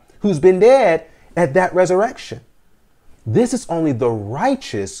up who's been dead at that resurrection. This is only the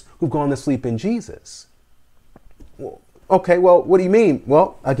righteous who've gone to sleep in Jesus. Okay, well, what do you mean?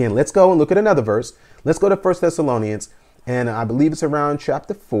 Well, again, let's go and look at another verse. Let's go to 1 Thessalonians, and I believe it's around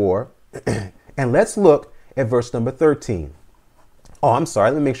chapter 4. And let's look at verse number 13. Oh, I'm sorry.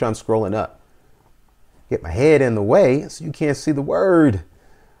 Let me make sure I'm scrolling up. Get my head in the way so you can't see the word.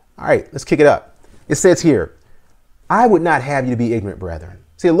 All right, let's kick it up. It says here, I would not have you to be ignorant, brethren.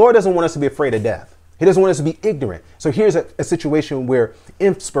 See, the Lord doesn't want us to be afraid of death. He doesn't want us to be ignorant. So here's a situation where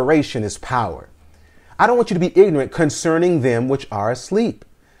inspiration is power. I don't want you to be ignorant concerning them which are asleep,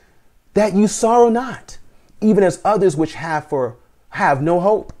 that you sorrow not, even as others which have no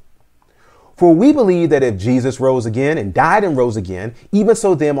hope. For we believe that if Jesus rose again and died and rose again, even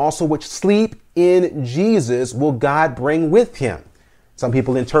so them also which sleep in Jesus will God bring with him. Some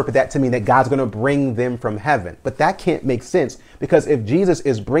people interpret that to mean that God's going to bring them from heaven. But that can't make sense, because if Jesus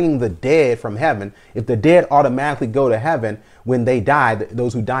is bringing the dead from heaven, if the dead automatically go to heaven when they die,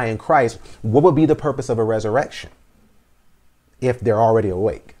 those who die in Christ, what would be the purpose of a resurrection if they're already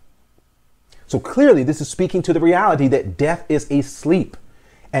awake? So clearly, this is speaking to the reality that death is a sleep,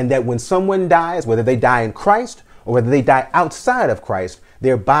 and that when someone dies, whether they die in Christ or whether they die outside of Christ,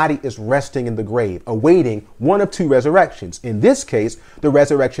 their body is resting in the grave, awaiting one of two resurrections. In this case, the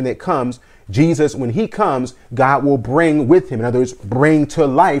resurrection that comes, Jesus, when he comes, God will bring with him. In other words, bring to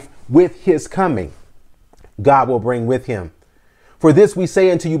life with his coming. God will bring with him. For this we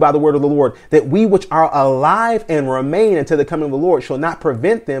say unto you by the word of the Lord, that we which are alive and remain until the coming of the Lord shall not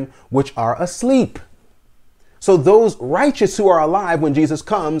prevent them which are asleep. So those righteous who are alive when Jesus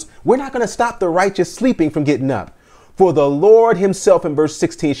comes, we're not going to stop the righteous sleeping from getting up. For the Lord himself, in verse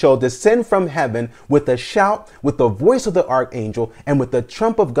 16, shall descend from heaven with a shout, with the voice of the archangel, and with the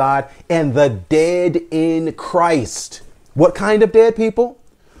trump of God, and the dead in Christ. What kind of dead people?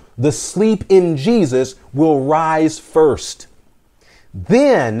 The sleep in Jesus will rise first.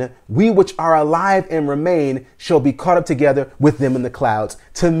 Then we which are alive and remain shall be caught up together with them in the clouds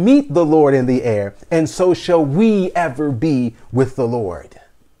to meet the Lord in the air, and so shall we ever be with the Lord.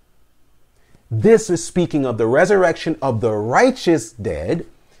 This is speaking of the resurrection of the righteous dead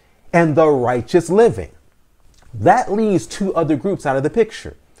and the righteous living. That leaves two other groups out of the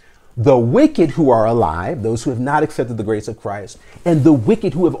picture. The wicked who are alive, those who have not accepted the grace of Christ, and the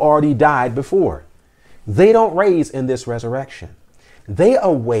wicked who have already died before. They don't raise in this resurrection. They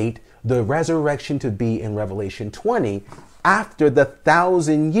await the resurrection to be in Revelation 20 after the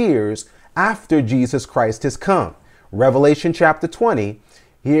 1,000 years after Jesus Christ has come. Revelation chapter 20.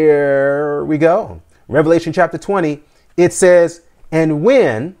 Here we go. Revelation chapter 20, it says, and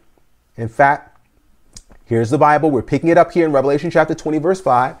when, in fact, here's the Bible. We're picking it up here in Revelation chapter 20, verse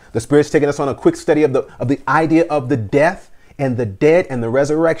 5. The Spirit's taking us on a quick study of the idea of the death and the dead and the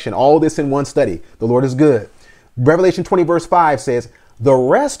resurrection. All this in one study. The Lord is good. Revelation 20, verse 5 says, the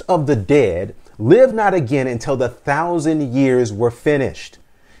rest of the dead live not again until the 1,000 years were finished.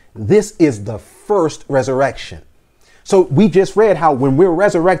 This is the first resurrection. So we just read how when we're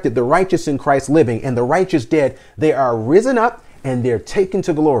resurrected, the righteous in Christ living and the righteous dead, they are risen up and they're taken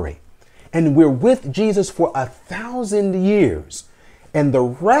to glory. And we're with Jesus for 1,000 years. And the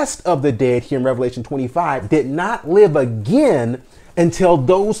rest of the dead here in Revelation 25 did not live again until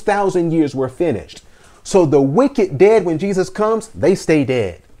those 1,000 years were finished. So the wicked dead, when Jesus comes, they stay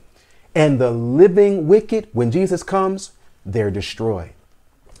dead. And the living wicked, when Jesus comes, they're destroyed.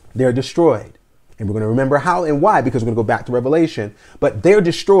 They're destroyed. And we're going to remember how and why, because we're going to go back to Revelation. But they're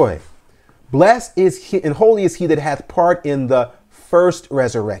destroyed. Blessed is he and holy is he that hath part in the first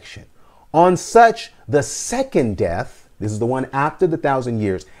resurrection. On such the second death, this is the one after the 1,000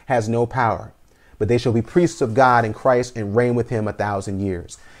 years, has no power. But they shall be priests of God in Christ and reign with him 1,000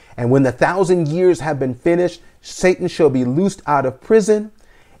 years. And when the 1,000 years have been finished, Satan shall be loosed out of prison,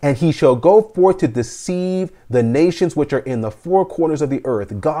 and he shall go forth to deceive the nations which are in the four corners of the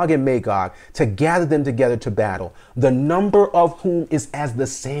earth, Gog and Magog, to gather them together to battle, the number of whom is as the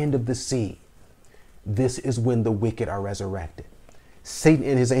sand of the sea. This is when the wicked are resurrected. Satan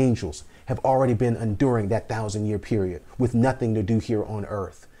and his angels have already been enduring that 1,000-year period with nothing to do here on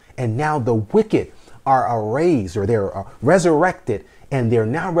earth. And now the wicked are raised, or they're resurrected, and they're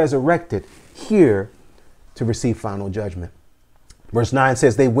now resurrected here to receive final judgment. Verse 9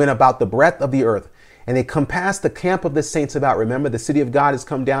 says, they went about the breadth of the earth, and they compassed the camp of the saints about. Remember, the city of God has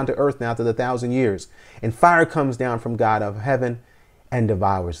come down to earth now to the 1,000 years, and fire comes down from God of heaven and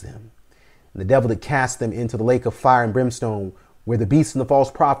devours them. And the devil that cast them into the lake of fire and brimstone, where the beast and the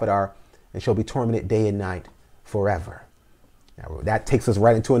false prophet are, and shall be tormented day and night forever. Now, that takes us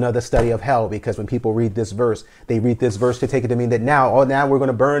right into another study of hell, because when people read this verse, they read this verse to take it to mean that now we're going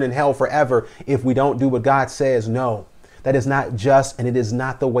to burn in hell forever if we don't do what God says. No, that is not just, and it is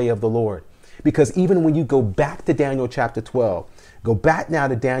not the way of the Lord. Because even when you go back to Daniel chapter 12, go back now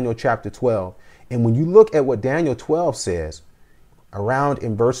to Daniel chapter 12, and when you look at what Daniel 12 says, around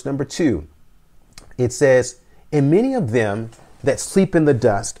in verse number 2, it says, and many of them that sleep in the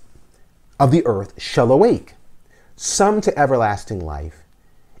dust of the earth shall awake, some to everlasting life,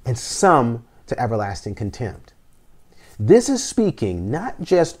 and some to everlasting contempt. This is speaking not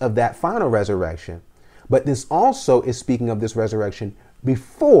just of that final resurrection, but this also is speaking of this resurrection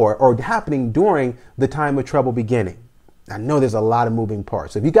before or happening during the time of trouble beginning. I know there's a lot of moving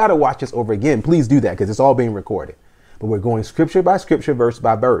parts. So if you got to watch this over again, please do that, because it's all being recorded. But we're going scripture by scripture, verse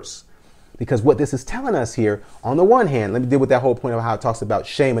by verse. Because what this is telling us here, on the one hand, let me deal with that whole point of how it talks about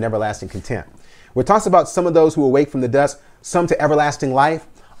shame and everlasting contempt. Where it talks about some of those who awake from the dust, some to everlasting life.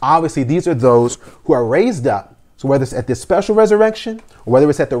 Obviously, these are those who are raised up. So whether it's at this special resurrection, or whether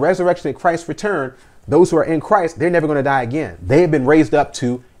it's at the resurrection at Christ's return, those who are in Christ, they're never going to die again. They have been raised up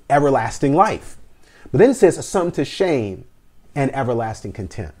to everlasting life. But then it says some to shame and everlasting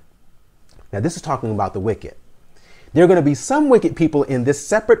contempt. Now, this is talking about the wicked. There are going to be some wicked people in this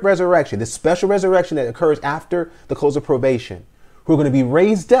separate resurrection, this special resurrection that occurs after the close of probation, who are going to be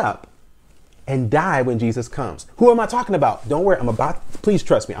raised up and die when Jesus comes. Who am I talking about? Don't worry. Please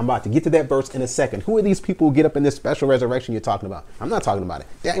trust me. I'm about to get to that verse in a second. Who are these people who get up in this special resurrection you're talking about? I'm not talking about it.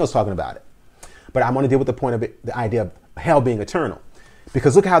 Daniel's talking about it. But I'm going to deal with the point of it, the idea of hell being eternal.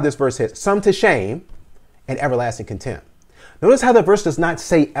 Because look how this verse says, some to shame and everlasting contempt. Notice how the verse does not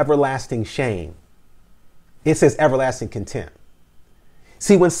say everlasting shame. It says everlasting contempt.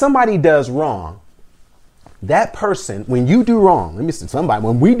 See, when somebody does wrong, that person, when you do wrong,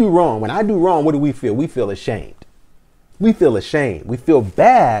 when we do wrong, when I do wrong, what do we feel? We feel ashamed. We feel ashamed. We feel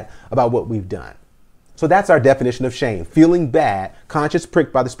bad about what we've done. So that's our definition of shame, feeling bad, conscience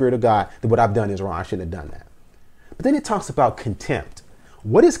pricked by the Spirit of God that what I've done is wrong. I shouldn't have done that. But then it talks about contempt.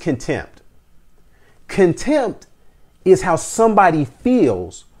 What is contempt? Contempt is how somebody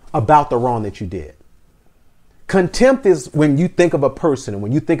feels about the wrong that you did. Contempt is when you think of a person, and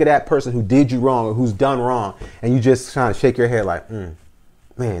when you think of that person who did you wrong or who's done wrong, and you just kind of shake your head like,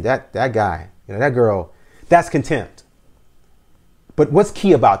 man, that guy, that girl, that's contempt. But what's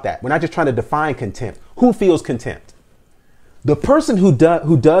key about that? We're not just trying to define contempt. Who feels contempt? The person who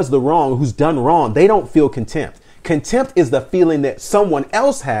does the wrong, who's done wrong, they don't feel contempt. Contempt is the feeling that someone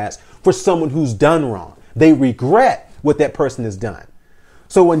else has for someone who's done wrong. They regret what that person has done.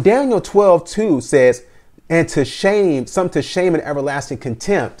 So when Daniel 12:2 says, and to shame, some to shame and everlasting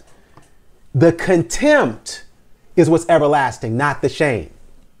contempt, the contempt is what's everlasting, not the shame.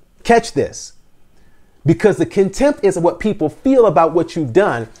 Catch this. Because the contempt is what people feel about what you've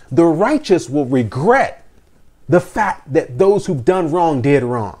done. The righteous will regret the fact that those who've done wrong did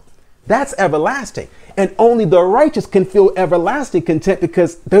wrong. That's everlasting. And only the righteous can feel everlasting contempt,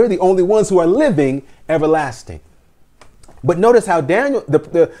 because they're the only ones who are living everlasting. But notice how Daniel,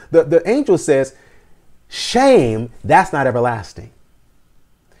 the angel says, shame, that's not everlasting.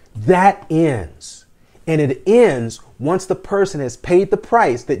 That ends. And it ends once the person has paid the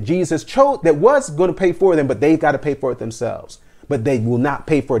price that Jesus chose, that was going to pay for them, but they've got to pay for it themselves. But they will not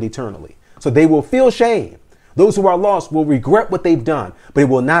pay for it eternally. So they will feel shame. Those who are lost will regret what they've done, but it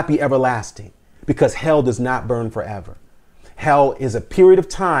will not be everlasting, because hell does not burn forever. Hell is a period of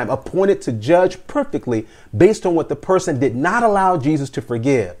time appointed to judge perfectly based on what the person did not allow Jesus to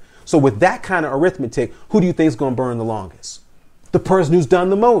forgive. So with that kind of arithmetic, who do you think is going to burn the longest? The person who's done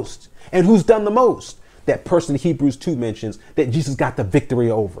the most. And who's done the most? That person Hebrews 2 mentions that Jesus got the victory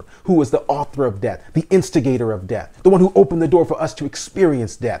over, who was the author of death, the instigator of death, the one who opened the door for us to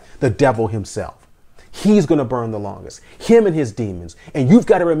experience death, the devil himself. He's going to burn the longest, him and his demons. And you've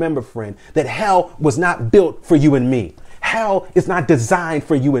got to remember, friend, that hell was not built for you and me. Hell is not designed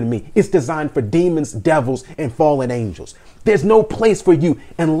for you and me. It's designed for demons, devils, and fallen angels. There's no place for you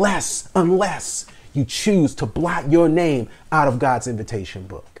unless you choose to blot your name out of God's invitation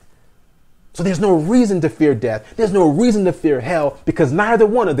book. So there's no reason to fear death. There's no reason to fear hell, because neither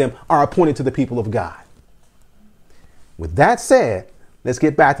one of them are appointed to the people of God. With that said, let's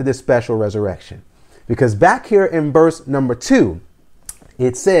get back to this special resurrection. Because back here in verse number 2,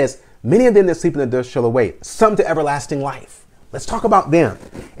 it says, many of them that sleep in the dust shall awake, some to everlasting life. Let's talk about them.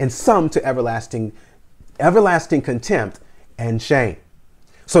 And some to everlasting contempt and shame.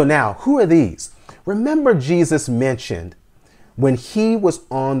 So now, who are these? Remember, Jesus mentioned when he was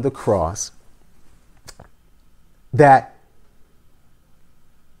on the cross that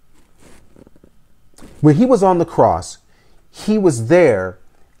when he was on the cross, he was there,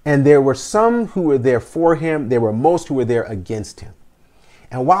 and there were some who were there for him. There were most who were there against him.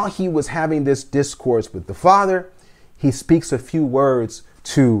 And while he was having this discourse with the Father, he speaks a few words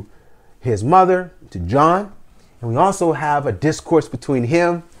to his mother, to John. And we also have a discourse between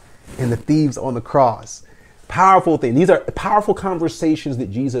him and the thieves on the cross. Powerful thing. These are powerful conversations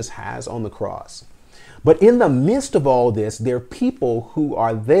that Jesus has on the cross. But in the midst of all this, there are people who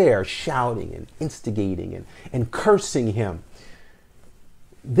are there shouting and instigating and cursing him.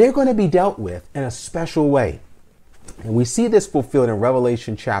 They're going to be dealt with in a special way. And we see this fulfilled in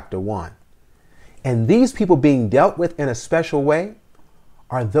Revelation chapter 1. And these people being dealt with in a special way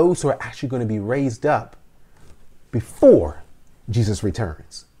are those who are actually going to be raised up before Jesus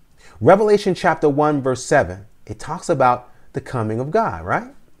returns. Revelation chapter 1, verse 7, it talks about the coming of God,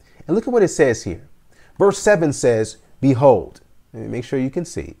 right? And look at what it says here. Verse 7 says, behold, let me make sure you can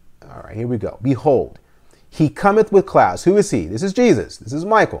see. All right, here we go. Behold, he cometh with clouds. Who is he? This is Jesus. This is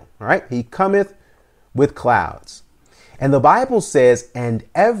Michael. All right. He cometh with clouds. And the Bible says, and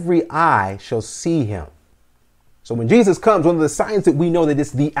every eye shall see him. So when Jesus comes, one of the signs that we know that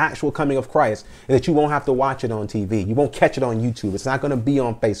it's the actual coming of Christ is that you won't have to watch it on TV. You won't catch it on YouTube. It's not going to be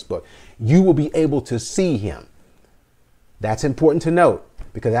on Facebook. You will be able to see him. That's important to note,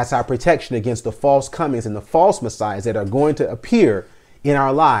 because that's our protection against the false comings and the false messiahs that are going to appear in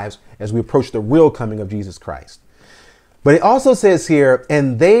our lives as we approach the real coming of Jesus Christ. But it also says here,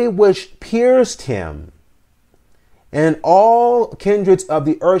 and they which pierced him, and all kindreds of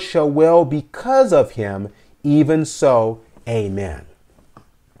the earth shall wail because of him, even so, amen.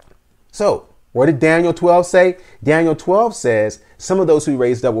 So, what did Daniel 12 say? Daniel 12 says, some of those who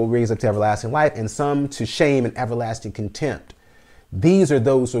raised up will raise up to everlasting life, and some to shame and everlasting contempt. These are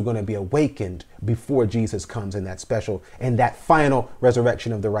those who are going to be awakened before Jesus comes in that special and that final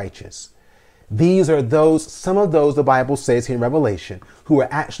resurrection of the righteous. These are those, some of those, the Bible says here in Revelation, who are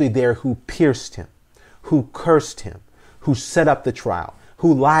actually there, who pierced him, who cursed him, who set up the trial,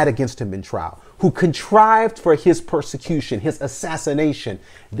 who lied against him in trial, who contrived for his persecution, his assassination.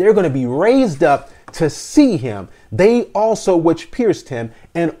 They're going to be raised up to see him. They also which pierced him,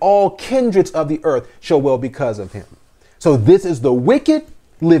 and all kindreds of the earth shall wail because of him. So this is the wicked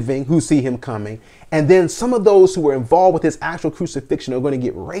living who see him coming. And then some of those who were involved with his actual crucifixion are going to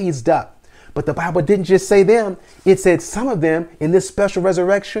get raised up. But the Bible didn't just say them. It said some of them in this special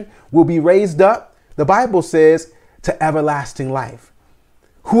resurrection will be raised up. The Bible says to everlasting life.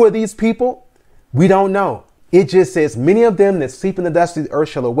 Who are these people? We don't know. It just says many of them that sleep in the dust of the earth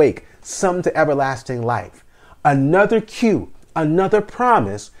shall awake, some to everlasting life. Another cue, another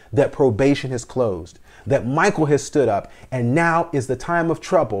promise that probation has closed, that Michael has stood up, and now is the time of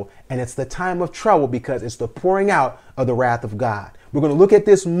trouble. And it's the time of trouble because it's the pouring out of the wrath of God. We're going to look at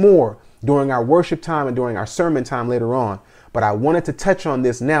this more during our worship time and during our sermon time later on. But I wanted to touch on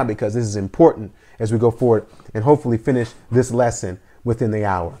this now because this is important as we go forward and hopefully finish this lesson within the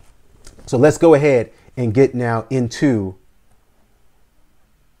hour. So let's go ahead and get now into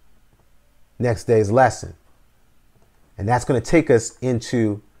next day's lesson. And that's going to take us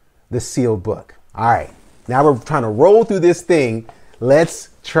into the sealed book. All right. Now we're trying to roll through this thing. Let's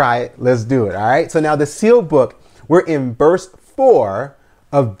try it. Let's do it. All right. So now the sealed book, we're in verse 4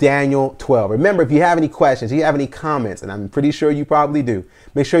 of Daniel 12. Remember, if you have any questions, if you have any comments, and I'm pretty sure you probably do,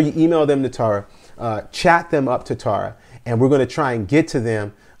 make sure you email them to Tara, chat them up to Tara, and we're going to try and get to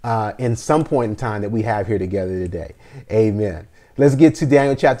them in some point in time that we have here together today. Amen. Let's get to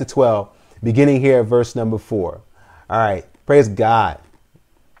Daniel chapter 12, beginning here at verse number 4. All right. Praise God.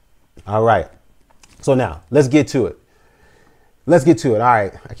 All right. So now let's get to it. Let's get to it. All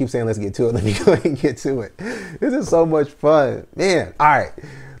right. I keep saying let's get to it. Let me go ahead and get to it. This is so much fun, man. All right.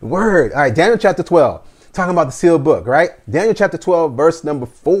 Word. All right. Daniel chapter 12, talking about the sealed book, right? Daniel chapter 12, verse number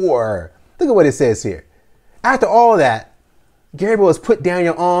 4. Look at what it says here. After all that, Gabriel has put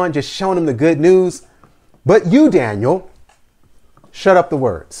Daniel on, just showing him the good news. But you, Daniel, shut up the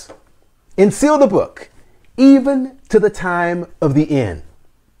words and seal the book, even to the time of the end.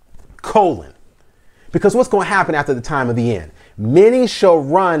 Colon. Because what's going to happen after the time of the end? Many shall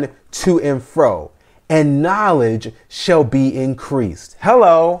run to and fro, and knowledge shall be increased.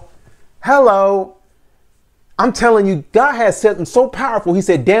 Hello. Hello. I'm telling you, God has said something so powerful. He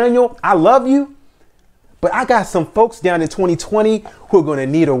said, Daniel, I love you, but I got some folks down in 2020 who are going to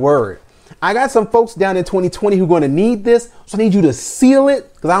need a word. I got some folks down in 2020 who are going to need this. So I need you to seal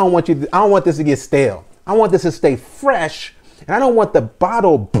it, because I don't want this to get stale. I want this to stay fresh, and I don't want the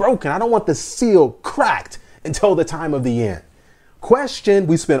bottle broken. I don't want the seal cracked until the time of the end. Question,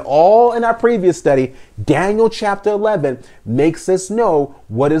 we spent all in our previous study. Daniel chapter 11 makes us know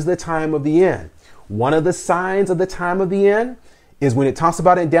what is the time of the end. One of the signs of the time of the end is when it talks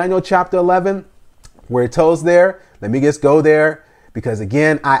about it in Daniel chapter 11, where it tells there, let me just go there, because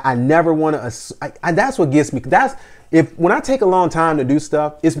again, I never want to, that's what gets me. When I take a long time to do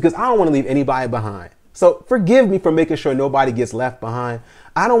stuff, it's because I don't want to leave anybody behind. So forgive me for making sure nobody gets left behind.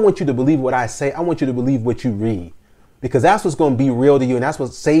 I don't want you to believe what I say. I want you to believe what you read, because that's what's going to be real to you. And that's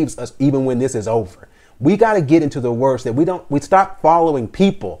what saves us even when this is over. We got to get into the words that we stop following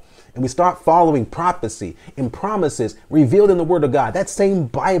people, and we start following prophecy and promises revealed in the word of God. That same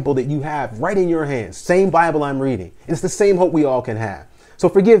Bible that you have right in your hands, same Bible I'm reading. It's the same hope we all can have. So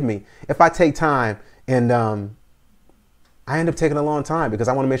forgive me if I take time and I end up taking a long time, because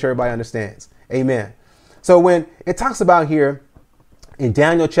I want to make sure everybody understands. Amen. So when it talks about here in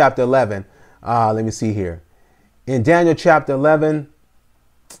Daniel chapter 11, let me see here. In Daniel chapter 11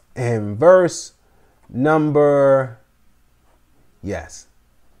 and verse number, yes,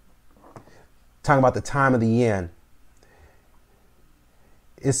 talking about the time of the end.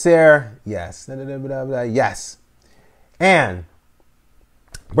 It's there, yes, yes. And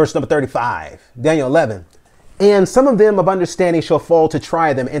verse number 35, Daniel 11. And some of them of understanding shall fall to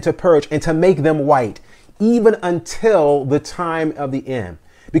try them and to purge and to make them white, even until the time of the end,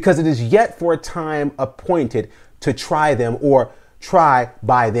 because it is yet for a time appointed to try them, or try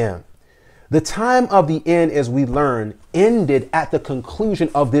by them. The time of the end, as we learn, ended at the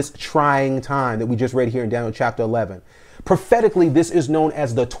conclusion of this trying time that we just read here in Daniel chapter 11. Prophetically, this is known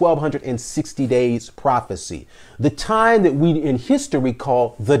as the 1260 days prophecy, the time that we in history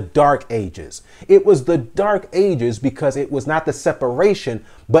call the Dark Ages. It was the Dark Ages because it was not the separation,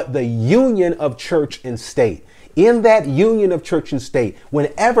 but the union of church and state. In that union of church and state,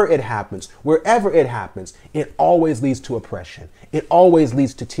 whenever it happens, wherever it happens, it always leads to oppression. It always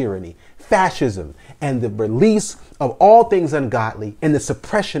leads to tyranny, fascism, and the release of all things ungodly and the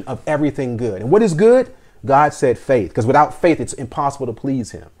suppression of everything good. And what is good? God said faith, because without faith, it's impossible to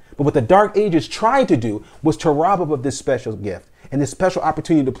please him. But what the Dark Ages tried to do was to rob us of this special gift and this special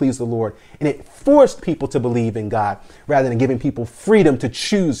opportunity to please the Lord. And it forced people to believe in God rather than giving people freedom to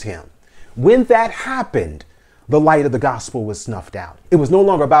choose him. When that happened, the light of the gospel was snuffed out. It was no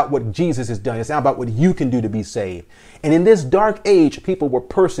longer about what Jesus has done. It's now about what you can do to be saved. And in this dark age, people were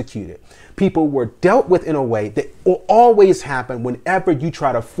persecuted. People were dealt with in a way that will always happen whenever you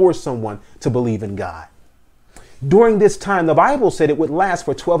try to force someone to believe in God. During this time, the Bible said it would last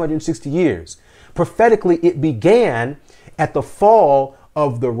for 1260 years. Prophetically, it began at the fall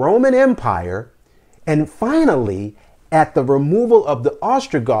of the Roman Empire, and finally at the removal of the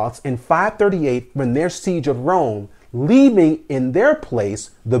Ostrogoths in 538 when their siege of Rome, leaving in their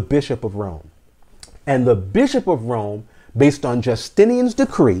place the Bishop of Rome. And the Bishop of Rome, based on Justinian's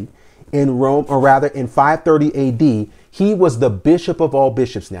decree in Rome, or rather in 530 AD, he was the bishop of all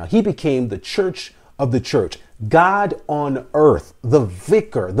bishops now. He became the church of the church, God on earth, the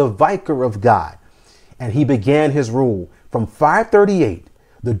vicar of God. And he began his rule from 538.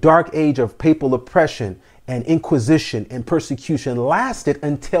 The dark age of papal oppression and inquisition and persecution lasted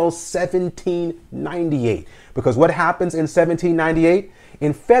until 1798. Because what happens in 1798?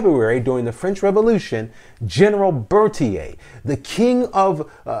 In February, during the French Revolution, General Berthier, the king of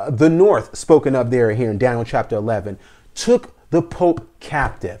the north, spoken of here in Daniel chapter 11, took the Pope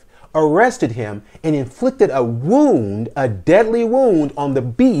captive, arrested him, and inflicted a wound, a deadly wound, on the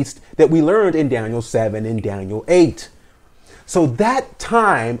beast that we learned in Daniel 7 and Daniel 8. So that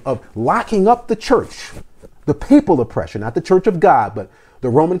time of locking up the church, the papal oppression, not the Church of God, but the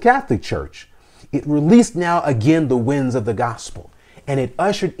Roman Catholic Church, it released now again the winds of the gospel. and it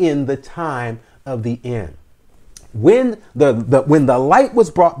ushered in the time of the end. When the light was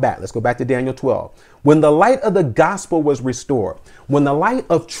brought back, let's go back to Daniel 12. When the light of the gospel was restored, when the light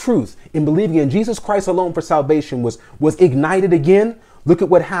of truth in believing in Jesus Christ alone for salvation was ignited again, look at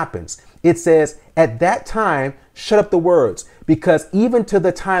what happens. It says, at that time, shut up the words, because even to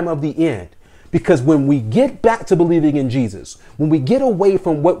the time of the end, because when we get back to believing in Jesus, when we get away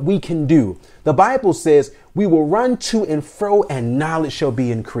from what we can do, the Bible says we will run to and fro and knowledge shall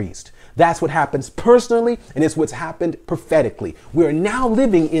be increased. That's what happens personally, and it's what's happened prophetically. We are now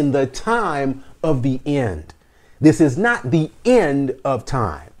living in the time of the end. This is not the end of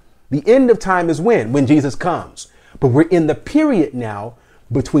time. The end of time is when Jesus comes. But we're in the period now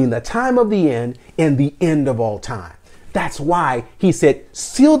between the time of the end and the end of all time. That's why he said,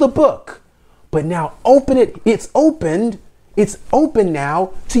 seal the book, but now open it. It's opened. It's open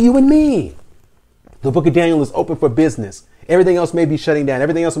now to you and me. The book of Daniel is open for business. Everything else may be shutting down.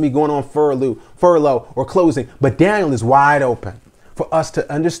 Everything else will be going on furlough or closing. But Daniel is wide open for us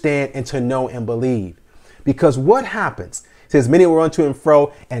to understand and to know and believe. Because what happens? It says, many will run to and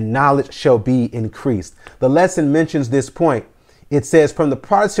fro, and knowledge shall be increased. The lesson mentions this point. It says, from the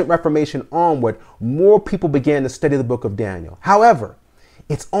Protestant Reformation onward, more people began to study the book of Daniel. However,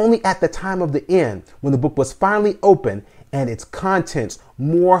 it's only at the time of the end when the book was finally opened and its contents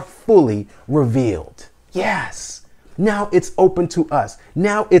more fully revealed. Yes. Now it's open to us.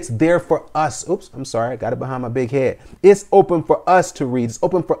 Now it's there for us. Oops, I'm sorry. I got it behind my big head. It's open for us to read. It's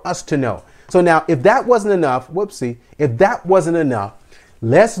open for us to know. So now if that wasn't enough, if that wasn't enough,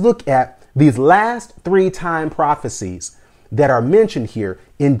 let's look at these last 3 time prophecies that are mentioned here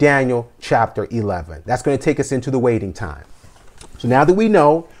in Daniel chapter 11. That's going to take us into the waiting time. So now that we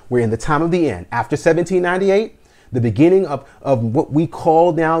know we're in the time of the end, after 1798, the beginning of what we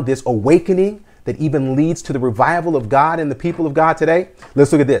call now this awakening that even leads to the revival of God and the people of God today.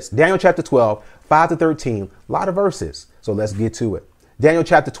 Let's look at this. Daniel chapter 12, 5 to 13, a lot of verses. So let's get to it. Daniel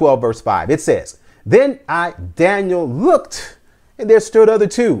chapter 12, verse 5. It says, then I, Daniel, looked, and there stood other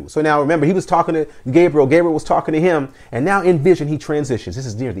 2. So now remember, he was talking to Gabriel. Gabriel was talking to him. And now in vision, he transitions. This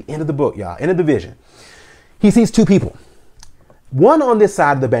is near the end of the book, y'all. End of the vision. He sees 2 people. One on this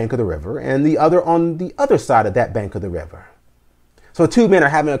side of the bank of the river and the other on the other side of that bank of the river. So 2 men are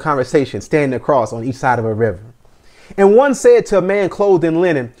having a conversation, standing across on each side of a river. And one said to a man clothed in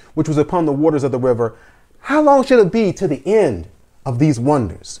linen, which was upon the waters of the river, how long shall it be to the end of these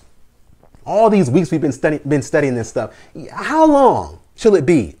wonders? All these weeks we've been studying this stuff. How long shall it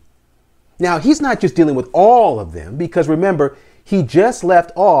be? Now, he's not just dealing with all of them, because remember, he just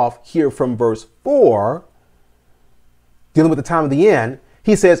left off here from verse 4, dealing with the time of the end.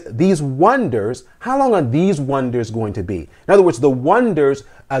 He says, these wonders, how long are these wonders going to be? In other words, the wonders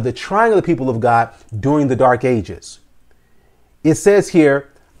of the trying of the people of God during the dark ages. It says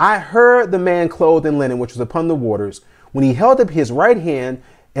here, I heard the man clothed in linen, which was upon the waters, when he held up his right hand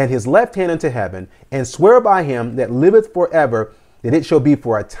and his left hand unto heaven, and swear by him that liveth forever, that it shall be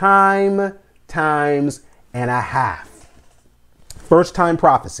for a time, times, and a half. First time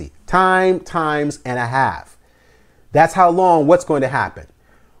prophecy, times, and a half. That's how long, what's going to happen?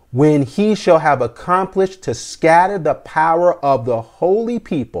 When he shall have accomplished to scatter the power of the holy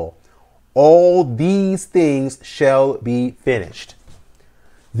people, all these things shall be finished.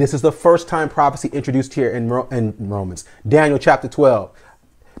 This is the first time prophecy introduced here in Romans, Daniel chapter 12,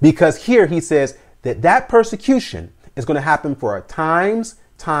 because here he says that persecution is going to happen for a time,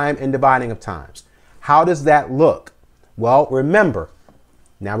 and dividing of times. How does that look? Well, remember,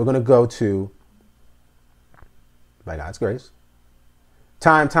 now we're going to go to, by God's grace,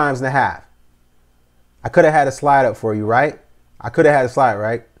 times and a half. I could have had a slide up for you, right? I could have had a slide,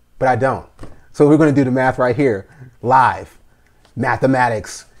 right? But I don't. So we're going to do the math right here, live.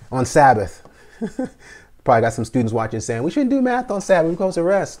 Mathematics on Sabbath. Probably got some students watching saying, we shouldn't do math on Sabbath. We're supposed to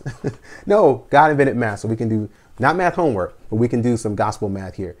rest. No, God invented math, so we can do, not math homework, but we can do some gospel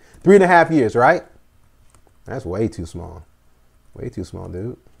math here. 3.5 years, right? That's way too small. Way too small,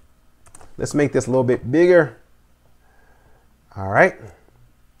 dude. Let's make this a little bit bigger. All right.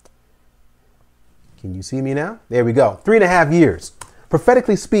 Can you see me now? There we go. 3.5 years.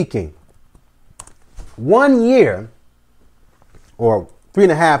 Prophetically speaking, 1 year, or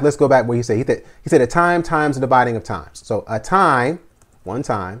 3.5, let's go back where he said. He said a time, times, and dividing of times. So a time, 1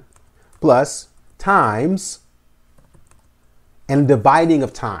 time, plus times, and dividing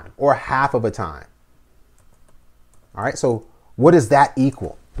of time, or half of a time. All right, so what does that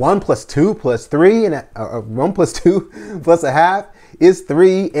equal? 1 plus 2 plus 3, and 1 plus 2 plus a half is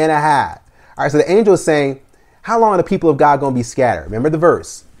 3.5. All right, so the angel is saying, how long are the people of God going to be scattered? Remember the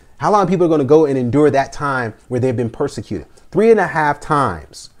verse. How long are people going to go and endure that time where they've been persecuted? 3.5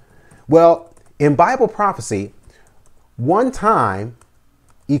 times. Well, in Bible prophecy, one time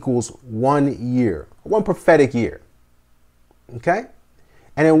equals 1 year, one prophetic year. Okay?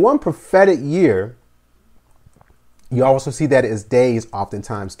 And in one prophetic year, you also see that as days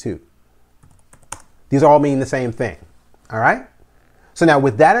oftentimes too. These all mean the same thing. All right? So now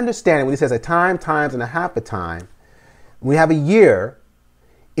with that understanding, when he says a time, times, and a half a time, we have a year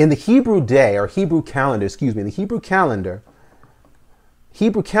in the Hebrew day, or Hebrew calendar, the Hebrew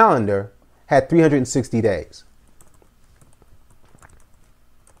calendar had 360 days.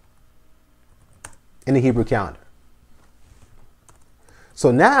 In the Hebrew calendar.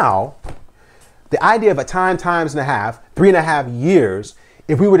 So now, the idea of a time, times and a half, 3.5 years,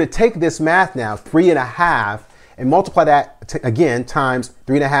 if we were to take this math now, 3.5, and multiply that again times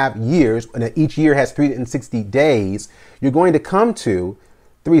 3.5 years, and each year has 360 days, you're going to come to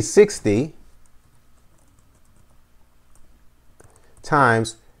 360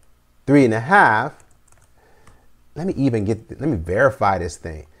 times 3.5. Let me verify this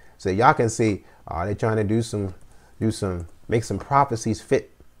thing so y'all can see. Oh, they're trying to make some prophecies fit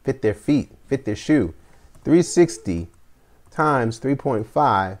their feet, fit their shoe. 360 times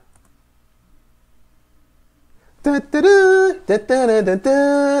 3.5. That's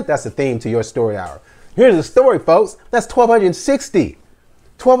the theme to your story hour. Here's the story, folks. That's 1260.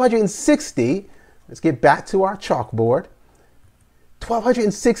 1260. Let's get back to our chalkboard.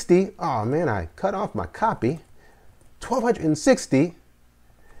 1260. Oh man, I cut off my copy. 1260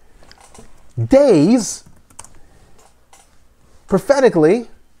 days prophetically.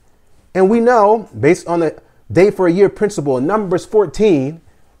 And we know, based on the day for a year principle in Numbers 14,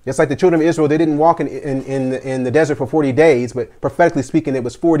 just like the children of Israel, they didn't walk in the desert for 40 days, but prophetically speaking, it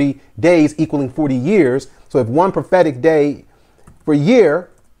was 40 days equaling 40 years. So if one prophetic day for a year,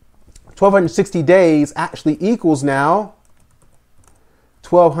 1260 days actually equals now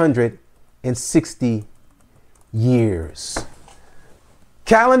 1260 years.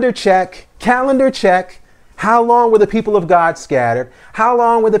 Calendar check, calendar check. How long were the people of God scattered? How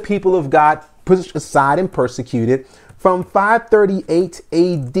long were the people of God pushed aside and persecuted? From 538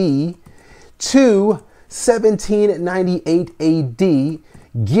 AD to 1798 AD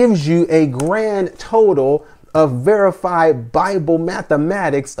gives you a grand total of verified Bible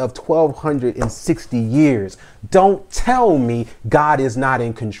mathematics of 1260 years. Don't tell me God is not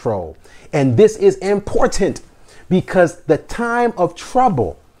in control. And this is important because the time of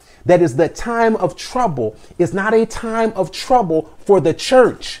trouble, that is the time of trouble, is not a time of trouble for the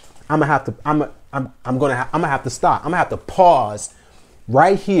church. I'm gonna have to stop. I'm gonna have to pause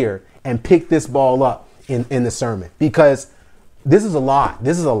right here and pick this ball up in the sermon, because this is a lot.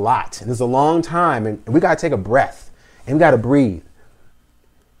 This is a lot. This is a long time, and we gotta take a breath and we gotta breathe.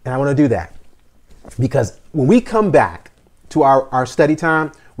 And I want to do that because when we come back to our study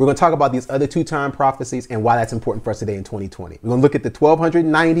time, we're going to talk about these other 2-time prophecies and why that's important for us today in 2020. We're going to look at the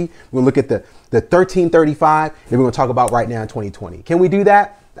 1290. We're going to look at the 1335, and we're going to talk about right now in 2020. Can we do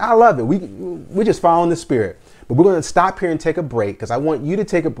that? I love it. We're just following the Spirit. But we're going to stop here and take a break because I want you to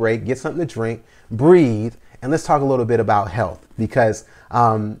take a break, get something to drink, breathe, and let's talk a little bit about health, because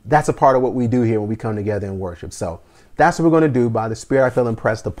that's a part of what we do here when we come together and worship. So that's what we're going to do. By the Spirit, I feel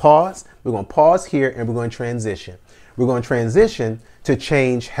impressed to pause. We're going to pause here and we're going to transition. We're going to transition to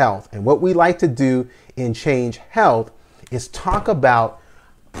Change Health. And what we like to do in Change Health is talk about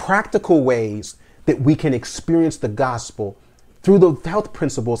practical ways that we can experience the gospel through the health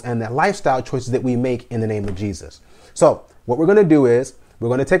principles and the lifestyle choices that we make in the name of Jesus. So what we're going to do is we're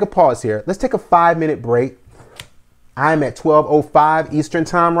going to take a pause here. Let's take a 5-minute break. I'm at 12:05 Eastern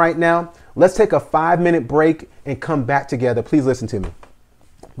time right now. Let's take a 5-minute break and come back together. Please listen to me.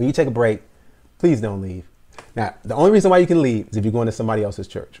 When you take a break, please don't leave. Now, the only reason why you can leave is if you're going to somebody else's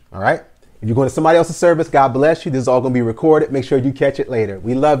church. All right. If you're going to somebody else's service, God bless you. This is all going to be recorded. Make sure you catch it later.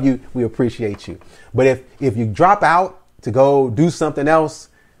 We love you. We appreciate you. But if you drop out to go do something else,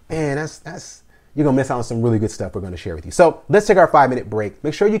 man, you're going to miss out on some really good stuff we're going to share with you. So let's take our 5-minute break.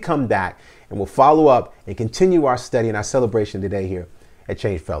 Make sure you come back and we'll follow up and continue our study and our celebration today here at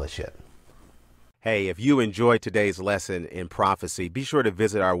Change Fellowship. Hey, if you enjoyed today's lesson in prophecy, be sure to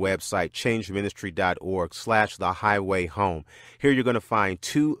visit our website, changeministry.org/thehighwayhome. Here you're going to find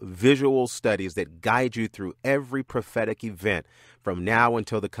 2 visual studies that guide you through every prophetic event from now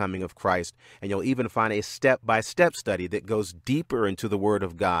until the coming of Christ. And you'll even find a step-by-step study that goes deeper into the Word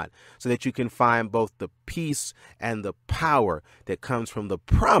of God so that you can find both the peace and the power that comes from the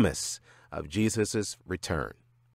promise of Jesus' return.